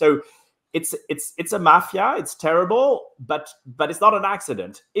effective. So it's a mafia. It's terrible, but it's not an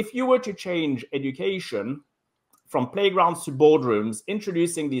accident. If you were to change education from playgrounds to boardrooms,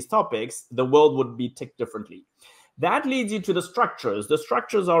 introducing these topics, the world would be ticked differently. That leads you to the structures. The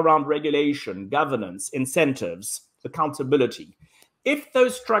structures are around regulation, governance, incentives, accountability. If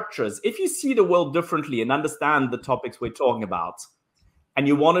those structures, if you see the world differently and understand the topics we're talking about, and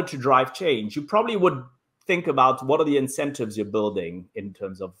you wanted to drive change, you probably would think about what are the incentives you're building in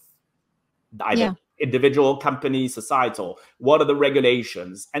terms of either individual, company, societal. What are the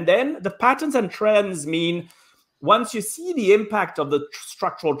regulations? And then the patterns and trends mean once you see the impact of the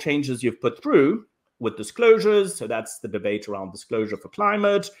structural changes you've put through with disclosures, so that's the debate around disclosure for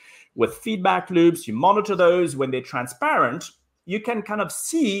climate, with feedback loops, you monitor those when they're transparent, you can kind of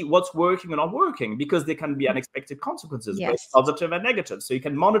see what's working and not working, because there can be unexpected consequences, both positive and negative. So you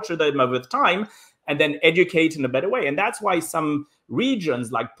can monitor them over time and then educate in a better way. And that's why some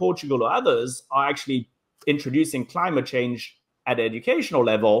regions like Portugal or others are actually introducing climate change at an educational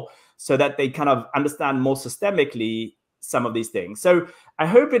level, so that they kind of understand more systemically some of these things. So I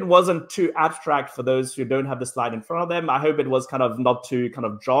hope it wasn't too abstract for those who don't have the slide in front of them. I hope it was kind of not too kind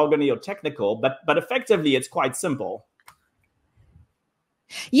of jargony or technical, but effectively it's quite simple.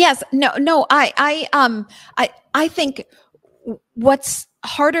 Yes, no, I think what's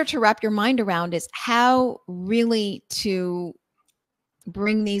harder to wrap your mind around is how really to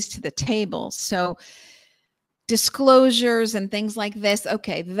bring these to the table. So disclosures and things like this,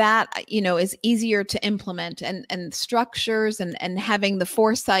 okay, that, you know, is easier to implement, and structures and having the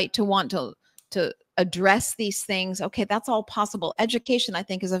foresight to want to address these things. Okay, that's all possible. Education, I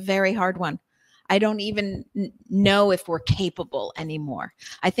think, is a very hard one. I don't even know if we're capable anymore.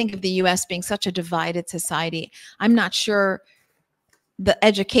 I think of the US being such a divided society. I'm not sure the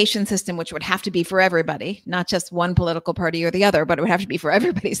education system, which would have to be for everybody, not just one political party or the other, but it would have to be for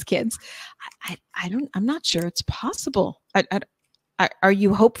everybody's kids. I'm not sure it's possible. Are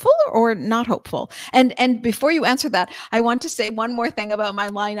you hopeful or not hopeful? And before you answer that, I want to say one more thing about my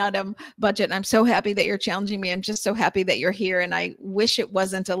line item budget. I'm so happy that you're challenging me. I'm just so happy that you're here. And I wish it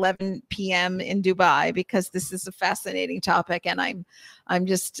wasn't 11 p.m. in Dubai, because this is a fascinating topic. And I'm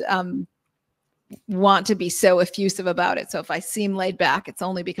just want to be so effusive about it. So if I seem laid back, it's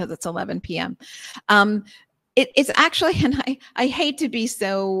only because it's 11 p.m. It's actually, and I hate to be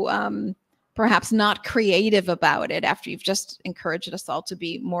so perhaps not creative about it after you've just encouraged us all to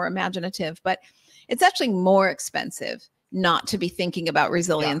be more imaginative, but it's actually more expensive not to be thinking about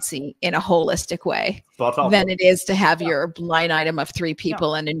resiliency in a holistic way than it is to have your line item of 3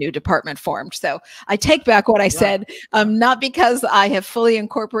 people and a new department formed. So I take back what I said, not because I have fully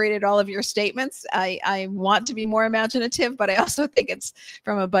incorporated all of your statements. I want to be more imaginative, but I also think it's,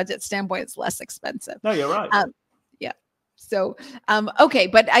 from a budget standpoint, it's less expensive. No, you're right. So, okay,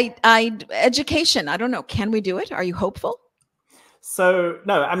 but education, I don't know. Can we do it? Are you hopeful? So,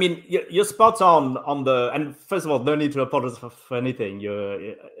 no, I mean, you're spot on the, and first of all, no need to apologize for anything.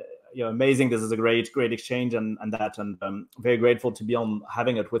 You're amazing. This is a great exchange and I'm very grateful to be on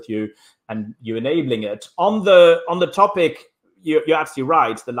having it with you and you enabling it. On the topic, you're absolutely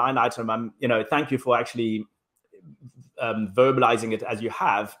right. The line item, thank you for actually verbalizing it as you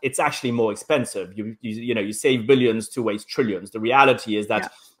have. It's actually more expensive. You save billions to waste trillions. The reality is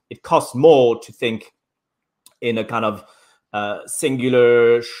that it costs more to think in a kind of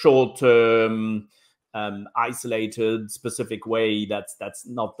singular, short-term, isolated, specific way. That's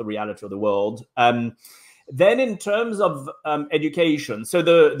not the reality of the world. Then in terms of education, so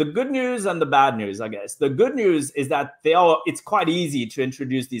the good news and the bad news, I guess. The good news is that it's quite easy to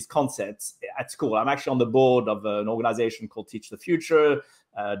introduce these concepts at school. I'm actually on the board of an organization called Teach the Future.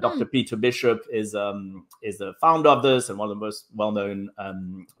 Dr. Peter Bishop is the founder of this and one of the most well-known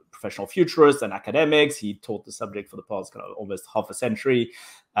professional futurists and academics. He taught the subject for the past kind of almost half a century.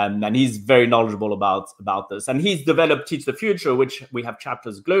 And he's very knowledgeable about this. And he's developed Teach the Future, which we have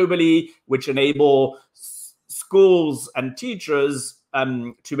chapters globally, which enable schools and teachers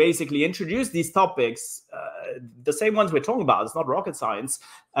to basically introduce these topics, the same ones we're talking about, it's not rocket science,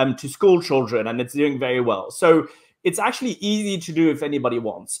 to school children, and it's doing very well. So it's actually easy to do if anybody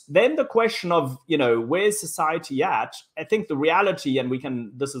wants. Then the question of, where's society at? I think the reality,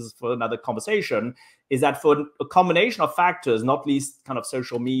 and this is for another conversation, is that for a combination of factors, not least kind of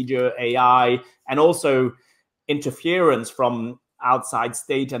social media, AI, and also interference from outside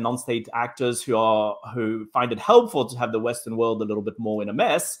state and non-state actors who find it helpful to have the Western world a little bit more in a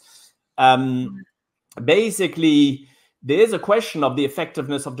mess. Basically, there's a question of the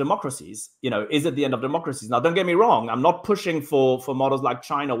effectiveness of democracies. Is it the end of democracies? Now, don't get me wrong. I'm not pushing for models like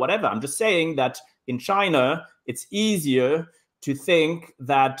China or whatever. I'm just saying that in China, it's easier to think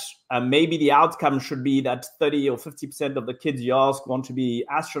that maybe the outcome should be that 30 or 50% of the kids you ask want to be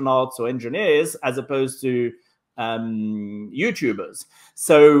astronauts or engineers, as opposed to YouTubers.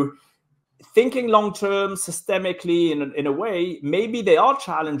 So thinking long-term, systemically, in a way, maybe there are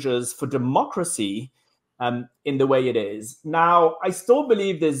challenges for democracy in the way it is. Now, I still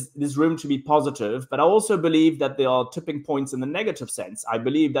believe there's room to be positive, but I also believe that there are tipping points in the negative sense. I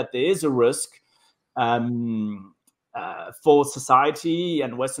believe that there is a risk for society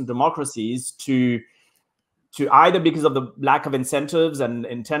and Western democracies to to either because of the lack of incentives and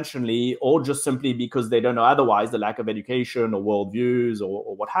intentionally, or just simply because they don't know otherwise, the lack of education or worldviews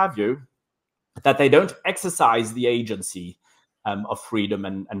or what have you, that they don't exercise the agency of freedom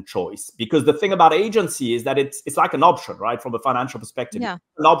and choice. Because the thing about agency is that it's like an option, right? From a financial perspective, Yeah.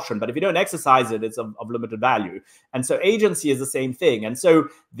 it's an option, but if you don't exercise it, it's of limited value. And so agency is the same thing. And so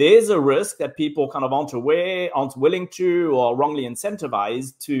there's a risk that people kind of aren't willing to, or wrongly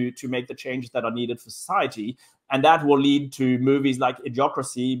incentivized to make the changes that are needed for society. And that will lead to movies like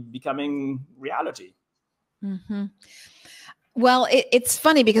Idiocracy becoming reality. Mm-hmm. Well, it's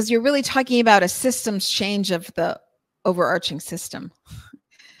funny because you're really talking about a systems change of the overarching system,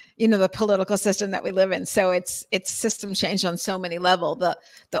 you know, the political system that we live in. So it's system change on so many levels.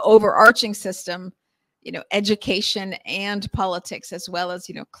 The overarching system, you know, education and politics, as well as,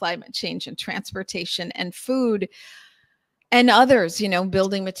 you know, climate change and transportation and food and others, you know,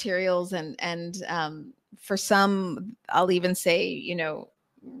 building materials and for some, I'll even say, you know,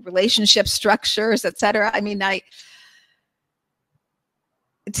 relationship structures, etc. I mean,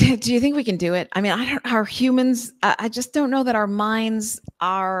 do you think we can do it? I mean, our humans, I just don't know that our minds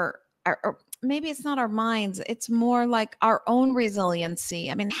are maybe it's not our minds. It's more like our own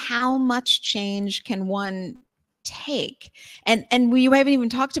resiliency. I mean, how much change can one take? And we haven't even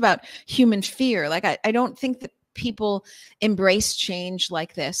talked about human fear. Like, I don't think that people embrace change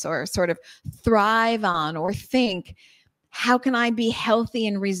like this, or sort of thrive on, or think, how can I be healthy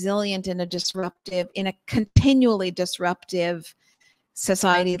and resilient in a continually disruptive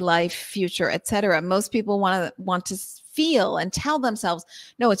society, life, future, etc. Most people want to feel and tell themselves,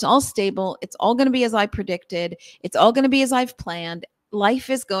 no, it's all stable. It's all going to be as I predicted. It's all going to be as I've planned. Life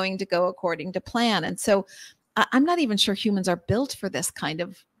is going to go according to plan. And so I'm not even sure humans are built for this kind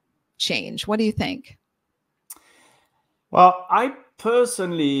of change. What do you think? Well, I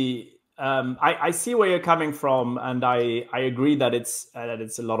personally, I see where you're coming from, and I agree that it's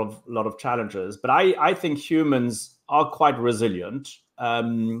a lot of challenges. But I think humans are quite resilient,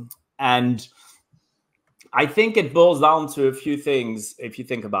 and I think it boils down to a few things. If you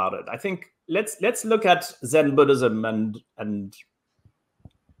think about it, I think let's look at Zen Buddhism and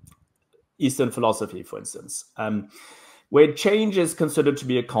Eastern philosophy, for instance, where change is considered to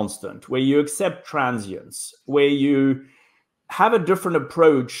be a constant, where you accept transience, where you have a different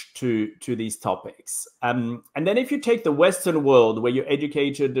approach to these topics. And then if you take the Western world, where you're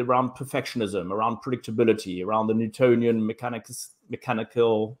educated around perfectionism, around predictability, around the Newtonian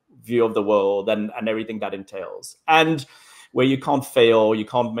mechanical view of the world and everything that entails, and where you can't fail, you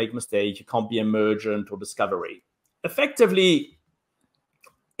can't make mistakes, you can't be emergent or discovery. Effectively,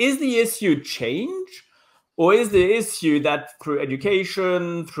 is the issue change? Or is the issue that through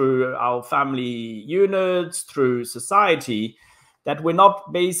education, through our family units, through society, that we're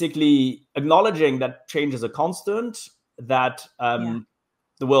not basically acknowledging that change is a constant, that the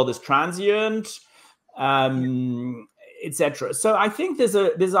world is transient, etc. So I think there's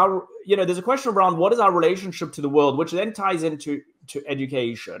a question around what is our relationship to the world, which then ties into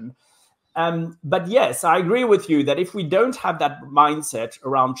education. But yes, I agree with you that if we don't have that mindset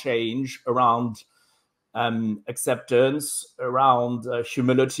around change, around acceptance, around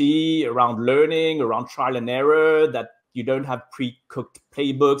humility, around learning, around trial and error, that you don't have pre-cooked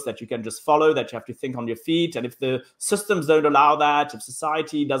playbooks that you can just follow, that you have to think on your feet. And if the systems don't allow that, if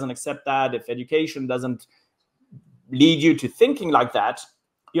society doesn't accept that, if education doesn't lead you to thinking like that,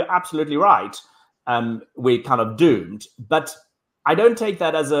 you're absolutely right. We're kind of doomed. But I don't take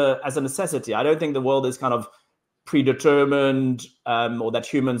that as a necessity. I don't think the world is kind of predetermined, or that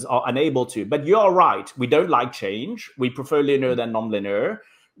humans are unable to. But you're right. We don't like change. We prefer linear than nonlinear.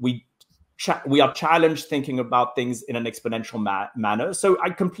 We are challenged thinking about things in an exponential manner. So I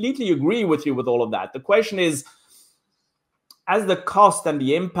completely agree with you with all of that. The question is, as the cost and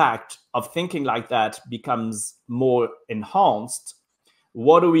the impact of thinking like that becomes more enhanced,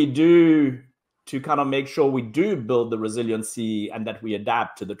 what do we do to kind of make sure we do build the resiliency and that we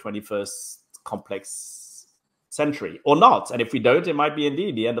adapt to the 21st complex century, or not? And if we don't, it might be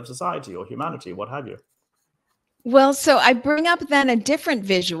indeed the end of society or humanity, what have you. Well, so I bring up then a different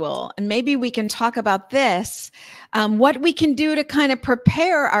visual, and maybe we can talk about this, what we can do to kind of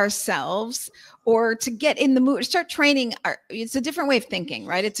prepare ourselves, or to get in the mood, start training. It's a different way of thinking,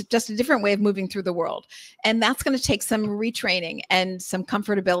 right? It's just a different way of moving through the world. And that's going to take some retraining and some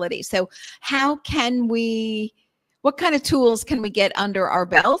comfortability. So how can we, what kind of tools can we get under our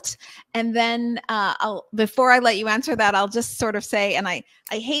belt? And then before I let you answer that, I'll just sort of say, and I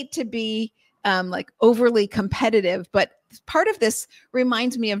hate to be like overly competitive, but part of this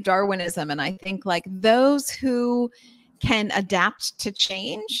reminds me of Darwinism. And I think like those who can adapt to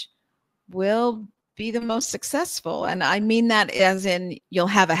change will be the most successful. And I mean that as in you'll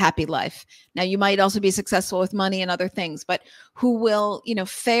have a happy life. Now, you might also be successful with money and other things, but who will,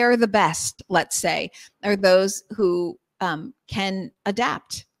 fare the best, let's say, are those who can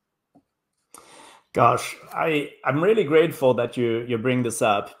adapt. Gosh, I'm really grateful that you bring this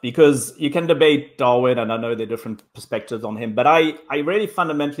up, because you can debate Darwin, and I know there are different perspectives on him, but I really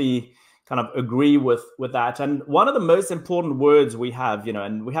fundamentally kind of agree with that. And one of the most important words we have,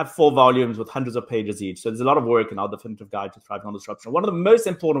 and we have 4 volumes with hundreds of pages each, so there's a lot of work in our definitive guide to thriving on disruption. One of the most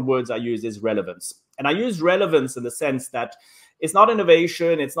important words I use is relevance. And I use relevance in the sense that it's not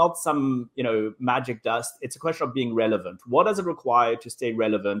innovation, it's not some, magic dust. It's a question of being relevant. What does it require to stay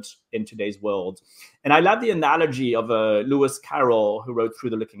relevant in today's world? And I love the analogy of Lewis Carroll, who wrote Through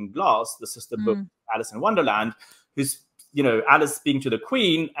the Looking Glass, the sister book, Alice in Wonderland, who's, Alice speaking to the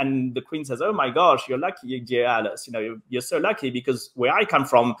Queen, and the Queen says, "Oh my gosh, you're lucky, dear Alice. You're so lucky, because where I come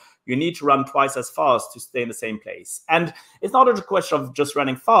from, you need to run twice as fast to stay in the same place." And it's not a question of just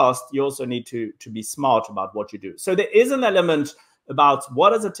running fast. You also need to be smart about what you do. So there is an element about what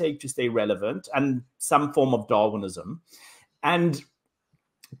does it take to stay relevant, and some form of Darwinism. And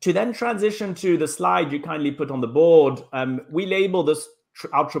to then transition to the slide you kindly put on the board, we label this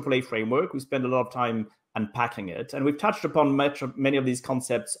our AAA framework. We spend a lot of time unpacking it, and we've touched upon many of these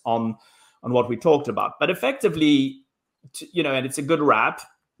concepts on what we talked about. But effectively, and it's a good wrap,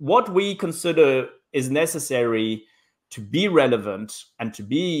 what we consider is necessary to be relevant and to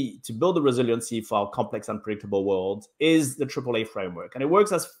build the resiliency for our complex, unpredictable world is the AAA framework. And it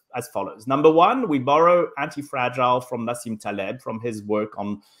works as follows. Number 1, we borrow Anti-Fragile from Nassim Taleb, from his work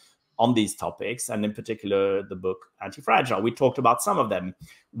on these topics, and in particular, the book Anti-Fragile. We talked about some of them.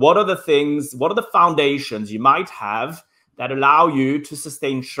 What are the foundations you might have that allow you to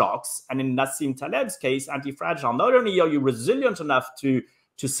sustain shocks? And in Nassim Taleb's case, Anti-Fragile, not only are you resilient enough to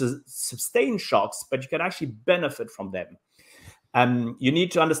sustain shocks, but you can actually benefit from them. You need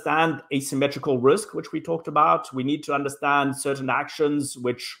to understand asymmetrical risk, which we talked about. We need to understand certain actions,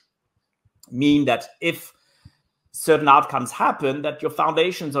 which mean that if certain outcomes happen, that your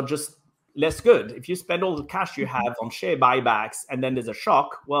foundations are just less good. If you spend all the cash you have on share buybacks and then there's a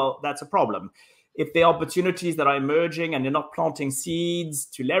shock, well, that's a problem. If there are opportunities that are emerging and you're not planting seeds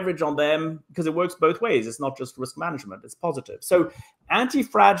to leverage on them, because it works both ways. It's not just risk management, it's positive. So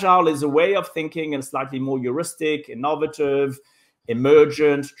Anti-Fragile is a way of thinking in a slightly more heuristic, innovative,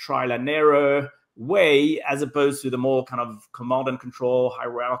 emergent, trial and error way, as opposed to the more kind of command and control,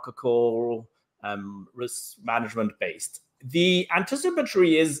 hierarchical, risk management based. The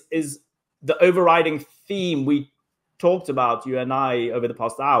anticipatory is the overriding theme we talked about, you and I, over the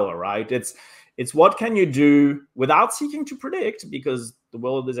past hour, right? It's what can you do without seeking to predict, because the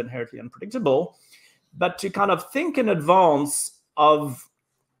world is inherently unpredictable, but to kind of think in advance of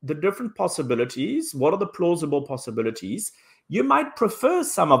the different possibilities. What are the plausible possibilities? You might prefer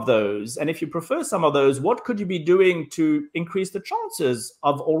some of those. And if you prefer some of those, what could you be doing to increase the chances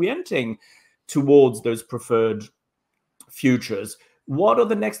of orienting towards those preferred futures? What are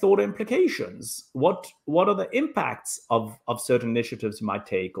the next order implications? What are the impacts of certain initiatives you might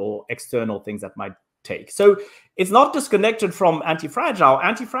take, or external things that might take? So it's not disconnected from Anti-Fragile.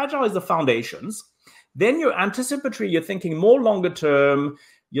 Anti-Fragile is the foundations. Then your anticipatory, you're thinking more longer term.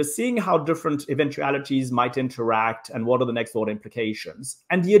 You're seeing how different eventualities might interact and what are the next order implications.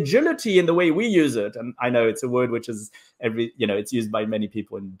 And the agility in the way we use it, and I know it's a word which is it's used by many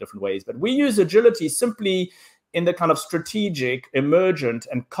people in different ways, but we use agility simply in the kind of strategic, emergent,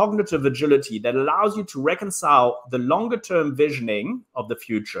 and cognitive agility that allows you to reconcile the longer term visioning of the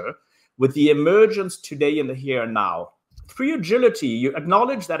future with the emergence today in the here and now. Through agility, you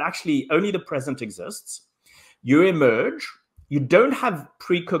acknowledge that actually only the present exists. You emerge. You don't have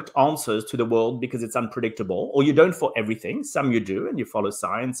pre-cooked answers to the world because it's unpredictable, or you don't for everything. Some you do, and you follow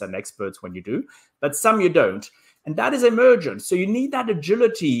science and experts when you do, but some you don't. And that is emergent. So you need that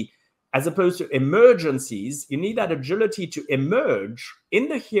agility as opposed to emergencies. You need that agility to emerge in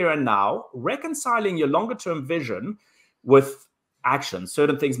the here and now, reconciling your longer-term vision with action.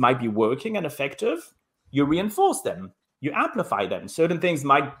 Certain things might be working and effective. You reinforce them. You amplify them. Certain things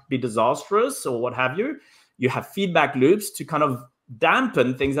might be disastrous or what have you. You have feedback loops to kind of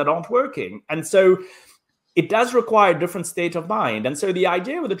dampen things that aren't working. And so it does require a different state of mind. And so the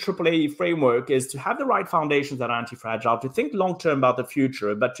idea with the AAA framework is to have the right foundations that are anti-fragile, to think long-term about the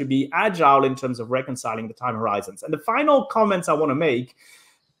future, but to be agile in terms of reconciling the time horizons. And the final comments I want to make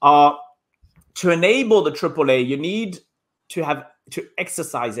are, to enable the AAA, you need to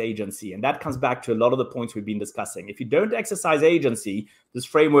exercise agency. And that comes back to a lot of the points we've been discussing. If you don't exercise agency, this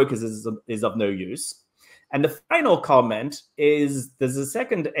framework is of no use. And the final comment is there's a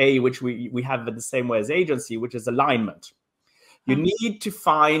second A, which we have in the same way as agency, which is alignment. You need to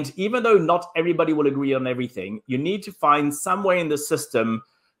find, even though not everybody will agree on everything, you need to find some way in the system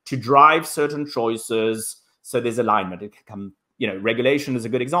to drive certain choices. So there's alignment. It can come, you know, regulation is a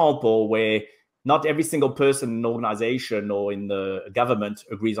good example where not every single person in an organization or in the government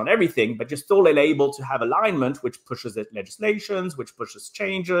agrees on everything, but you're still able to have alignment, which pushes legislations, which pushes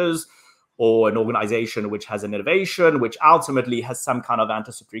changes, or an organization which has an innovation, which ultimately has some kind of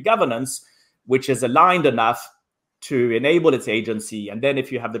anticipatory governance, which is aligned enough to enable its agency. And then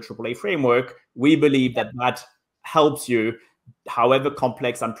if you have the AAA framework, we believe that that helps you, however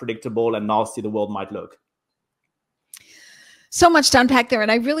complex, unpredictable, and nasty the world might look. So much to unpack there,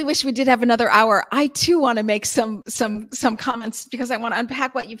 and I really wish we did have another hour. I too want to make some comments because I want to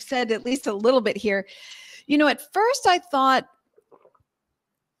unpack what you've said at least a little bit here. You know, at first I thought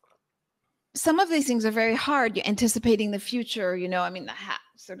some of these things are very hard. You're anticipating the future, you know, I mean,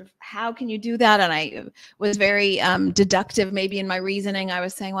 how can you do that? And I was very deductive maybe in my reasoning. I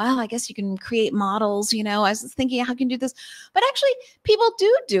was saying, well, I guess you can create models, you know. I was thinking, how can you do this? But actually, people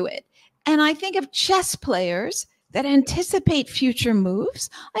do it. And I think of chess players that anticipate future moves.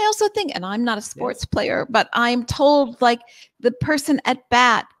 I also think, and I'm not a sports player, but I'm told like the person at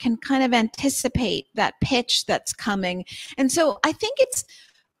bat can kind of anticipate that pitch that's coming. And so I think it's,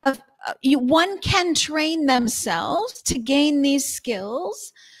 one can train themselves to gain these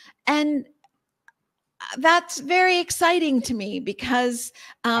skills, and that's very exciting to me because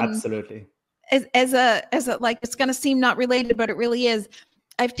absolutely, as a like, it's going to seem not related, but it really is.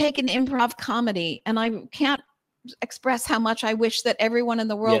 I've taken improv comedy, and I can't express how much I wish that everyone in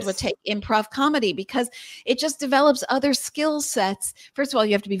the world would take improv comedy, because it just develops other skill sets. First of all,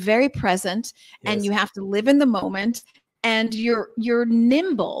 you have to be very present, and you have to live in the moment. And you're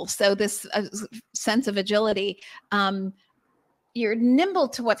nimble. So this sense of agility, you're nimble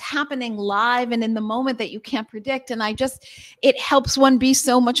to what's happening live and in the moment that you can't predict. And it helps one be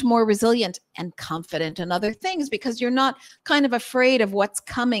so much more resilient and confident in other things, because you're not kind of afraid of what's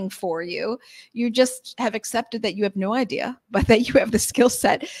coming for you. You just have accepted that you have no idea, but that you have the skill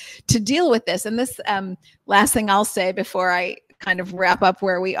set to deal with this. And this last thing I'll say before I kind of wrap up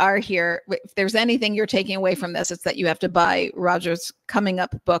where we are here. If there's anything you're taking away from this, it's that you have to buy Roger's coming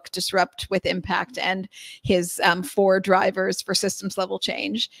up book, Disrupt with Impact, and his 4 drivers for systems level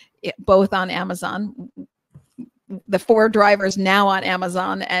change, both on Amazon. The 4 drivers now on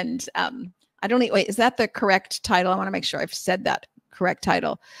Amazon. And I don't know, wait, is that the correct title? I want to make sure I've said that correct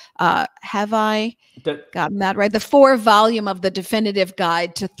title. Have I gotten that right? The 4-volume of the definitive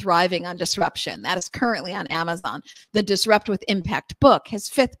guide to thriving on disruption. That is currently on Amazon. The Disrupt with Impact book, his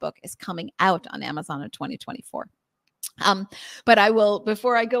 5th book, is coming out on Amazon in 2024. But I will,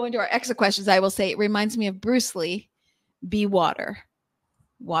 before I go into our exit questions, I will say it reminds me of Bruce Lee, be water.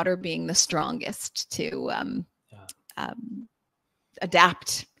 Water being the strongest to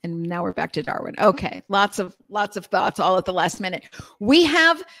adapt. And now we're back to Darwin. Okay, lots of thoughts all at the last minute. We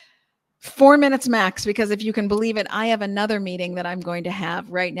have 4 minutes max, because if you can believe it, I have another meeting that I'm going to have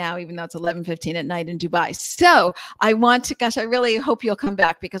right now, even though it's 11:15 at night in Dubai. So I want to, gosh, I really hope you'll come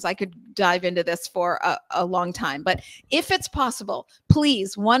back, because I could dive into this for a long time. But if it's possible,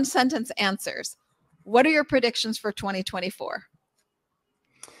 please, 1-sentence answers. What are your predictions for 2024?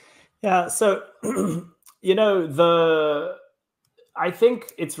 Yeah, so, you know, I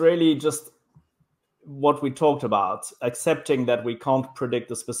think it's really just what we talked about, accepting that we can't predict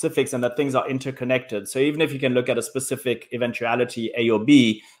the specifics and that things are interconnected. So even if you can look at a specific eventuality, A or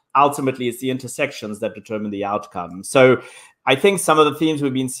B, ultimately it's the intersections that determine the outcome. So I think some of the themes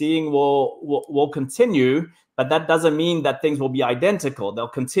we've been seeing will continue, but that doesn't mean that things will be identical. They'll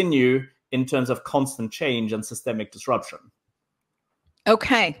continue in terms of constant change and systemic disruption.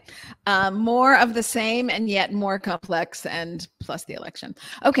 Okay. More of the same and yet more complex, and plus the election.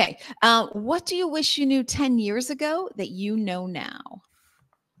 Okay. What do you wish you knew 10 years ago that you know now?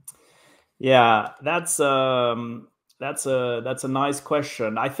 Yeah, that's a nice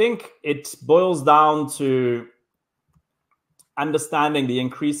question. I think it boils down to understanding the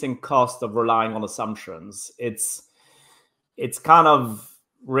increasing cost of relying on assumptions. It's kind of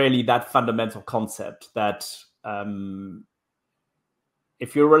really that fundamental concept that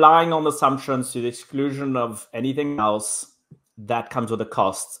if you're relying on assumptions to the exclusion of anything else, that comes with a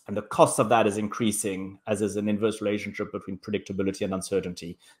cost. And the cost of that is increasing, as is an inverse relationship between predictability and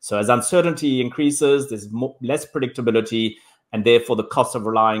uncertainty. So as uncertainty increases, there's less predictability, and therefore the cost of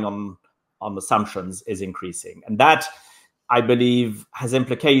relying on assumptions is increasing. And that, I believe, has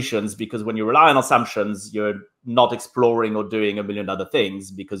implications, because when you rely on assumptions, you're not exploring or doing a million other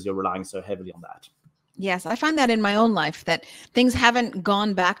things because you're relying so heavily on that. Yes, I find that in my own life that things haven't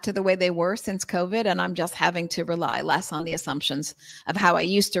gone back to the way they were since COVID, and I'm just having to rely less on the assumptions of how I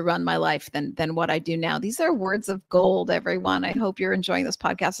used to run my life than what I do now. These are words of gold, everyone. I hope you're enjoying this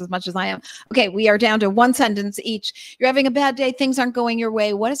podcast as much as I am. Okay, we are down to one sentence each. You're having a bad day, things aren't going your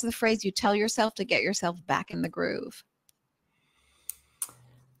way. What is the phrase you tell yourself to get yourself back in the groove?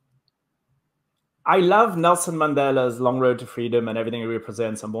 I love Nelson Mandela's Long Road to Freedom and everything it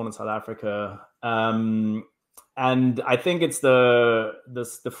represents. I'm born in South Africa. And I think it's the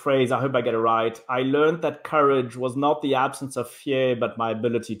phrase, I hope I get it right. I learned that courage was not the absence of fear, but my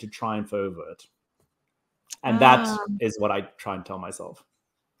ability to triumph over it. And that is what I try and tell myself.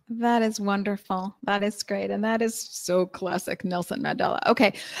 That is wonderful. That is great. And that is so classic Nelson Mandela.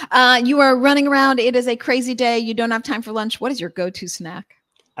 Okay. You are running around. It is a crazy day. You don't have time for lunch. What is your go-to snack?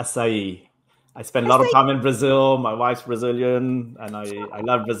 Acai. I spend a lot of time in Brazil. My wife's Brazilian, and I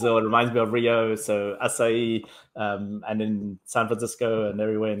love Brazil. It reminds me of Rio. So acai, and in San Francisco and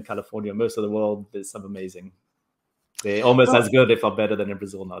everywhere in California, most of the world, there's some amazing. They're almost as good, if not better, than in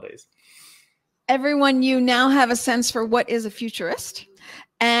Brazil nowadays. Everyone, you now have a sense for what is a futurist.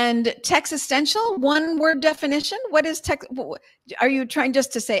 And Techistential, one word definition. What is tech? Are you trying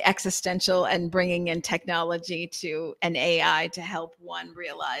just to say existential and bringing in technology to an AI to help one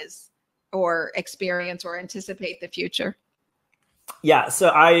realize or experience or anticipate the future? Yeah,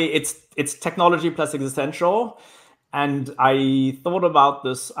 so it's technology plus existential. And I thought about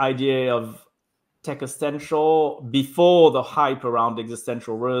this idea of techistential before the hype around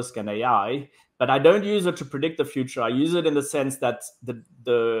existential risk and AI, but I don't use it to predict the future. I use it in the sense that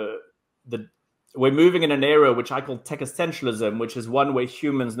we're moving in an era which I call techistentialism, which is one where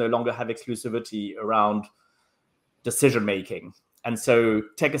humans no longer have exclusivity around decision making. And so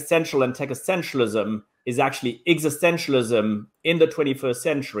techistential and techistentialism is actually existentialism in the 21st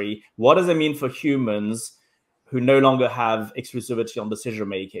century. What does it mean for humans who no longer have exclusivity on decision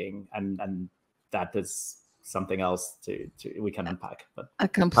making? And that is something else we can unpack. But a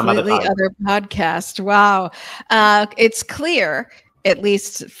completely other podcast. Wow. It's clear, at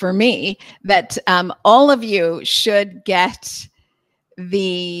least for me, that all of you should get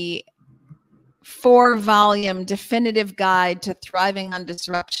the 4-volume definitive guide to thriving on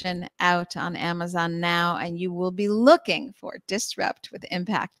disruption out on Amazon now, and you will be looking for Disrupt with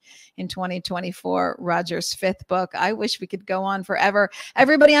Impact in 2024, Roger's 5th book. I wish we could go on forever.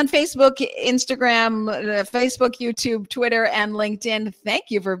 Everybody on Facebook, Instagram, Facebook, YouTube, Twitter, and LinkedIn, thank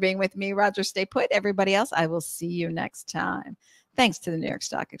you for being with me. Roger, stay put. Everybody else, I will see you next time. Thanks to the New York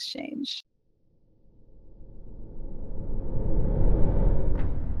Stock Exchange.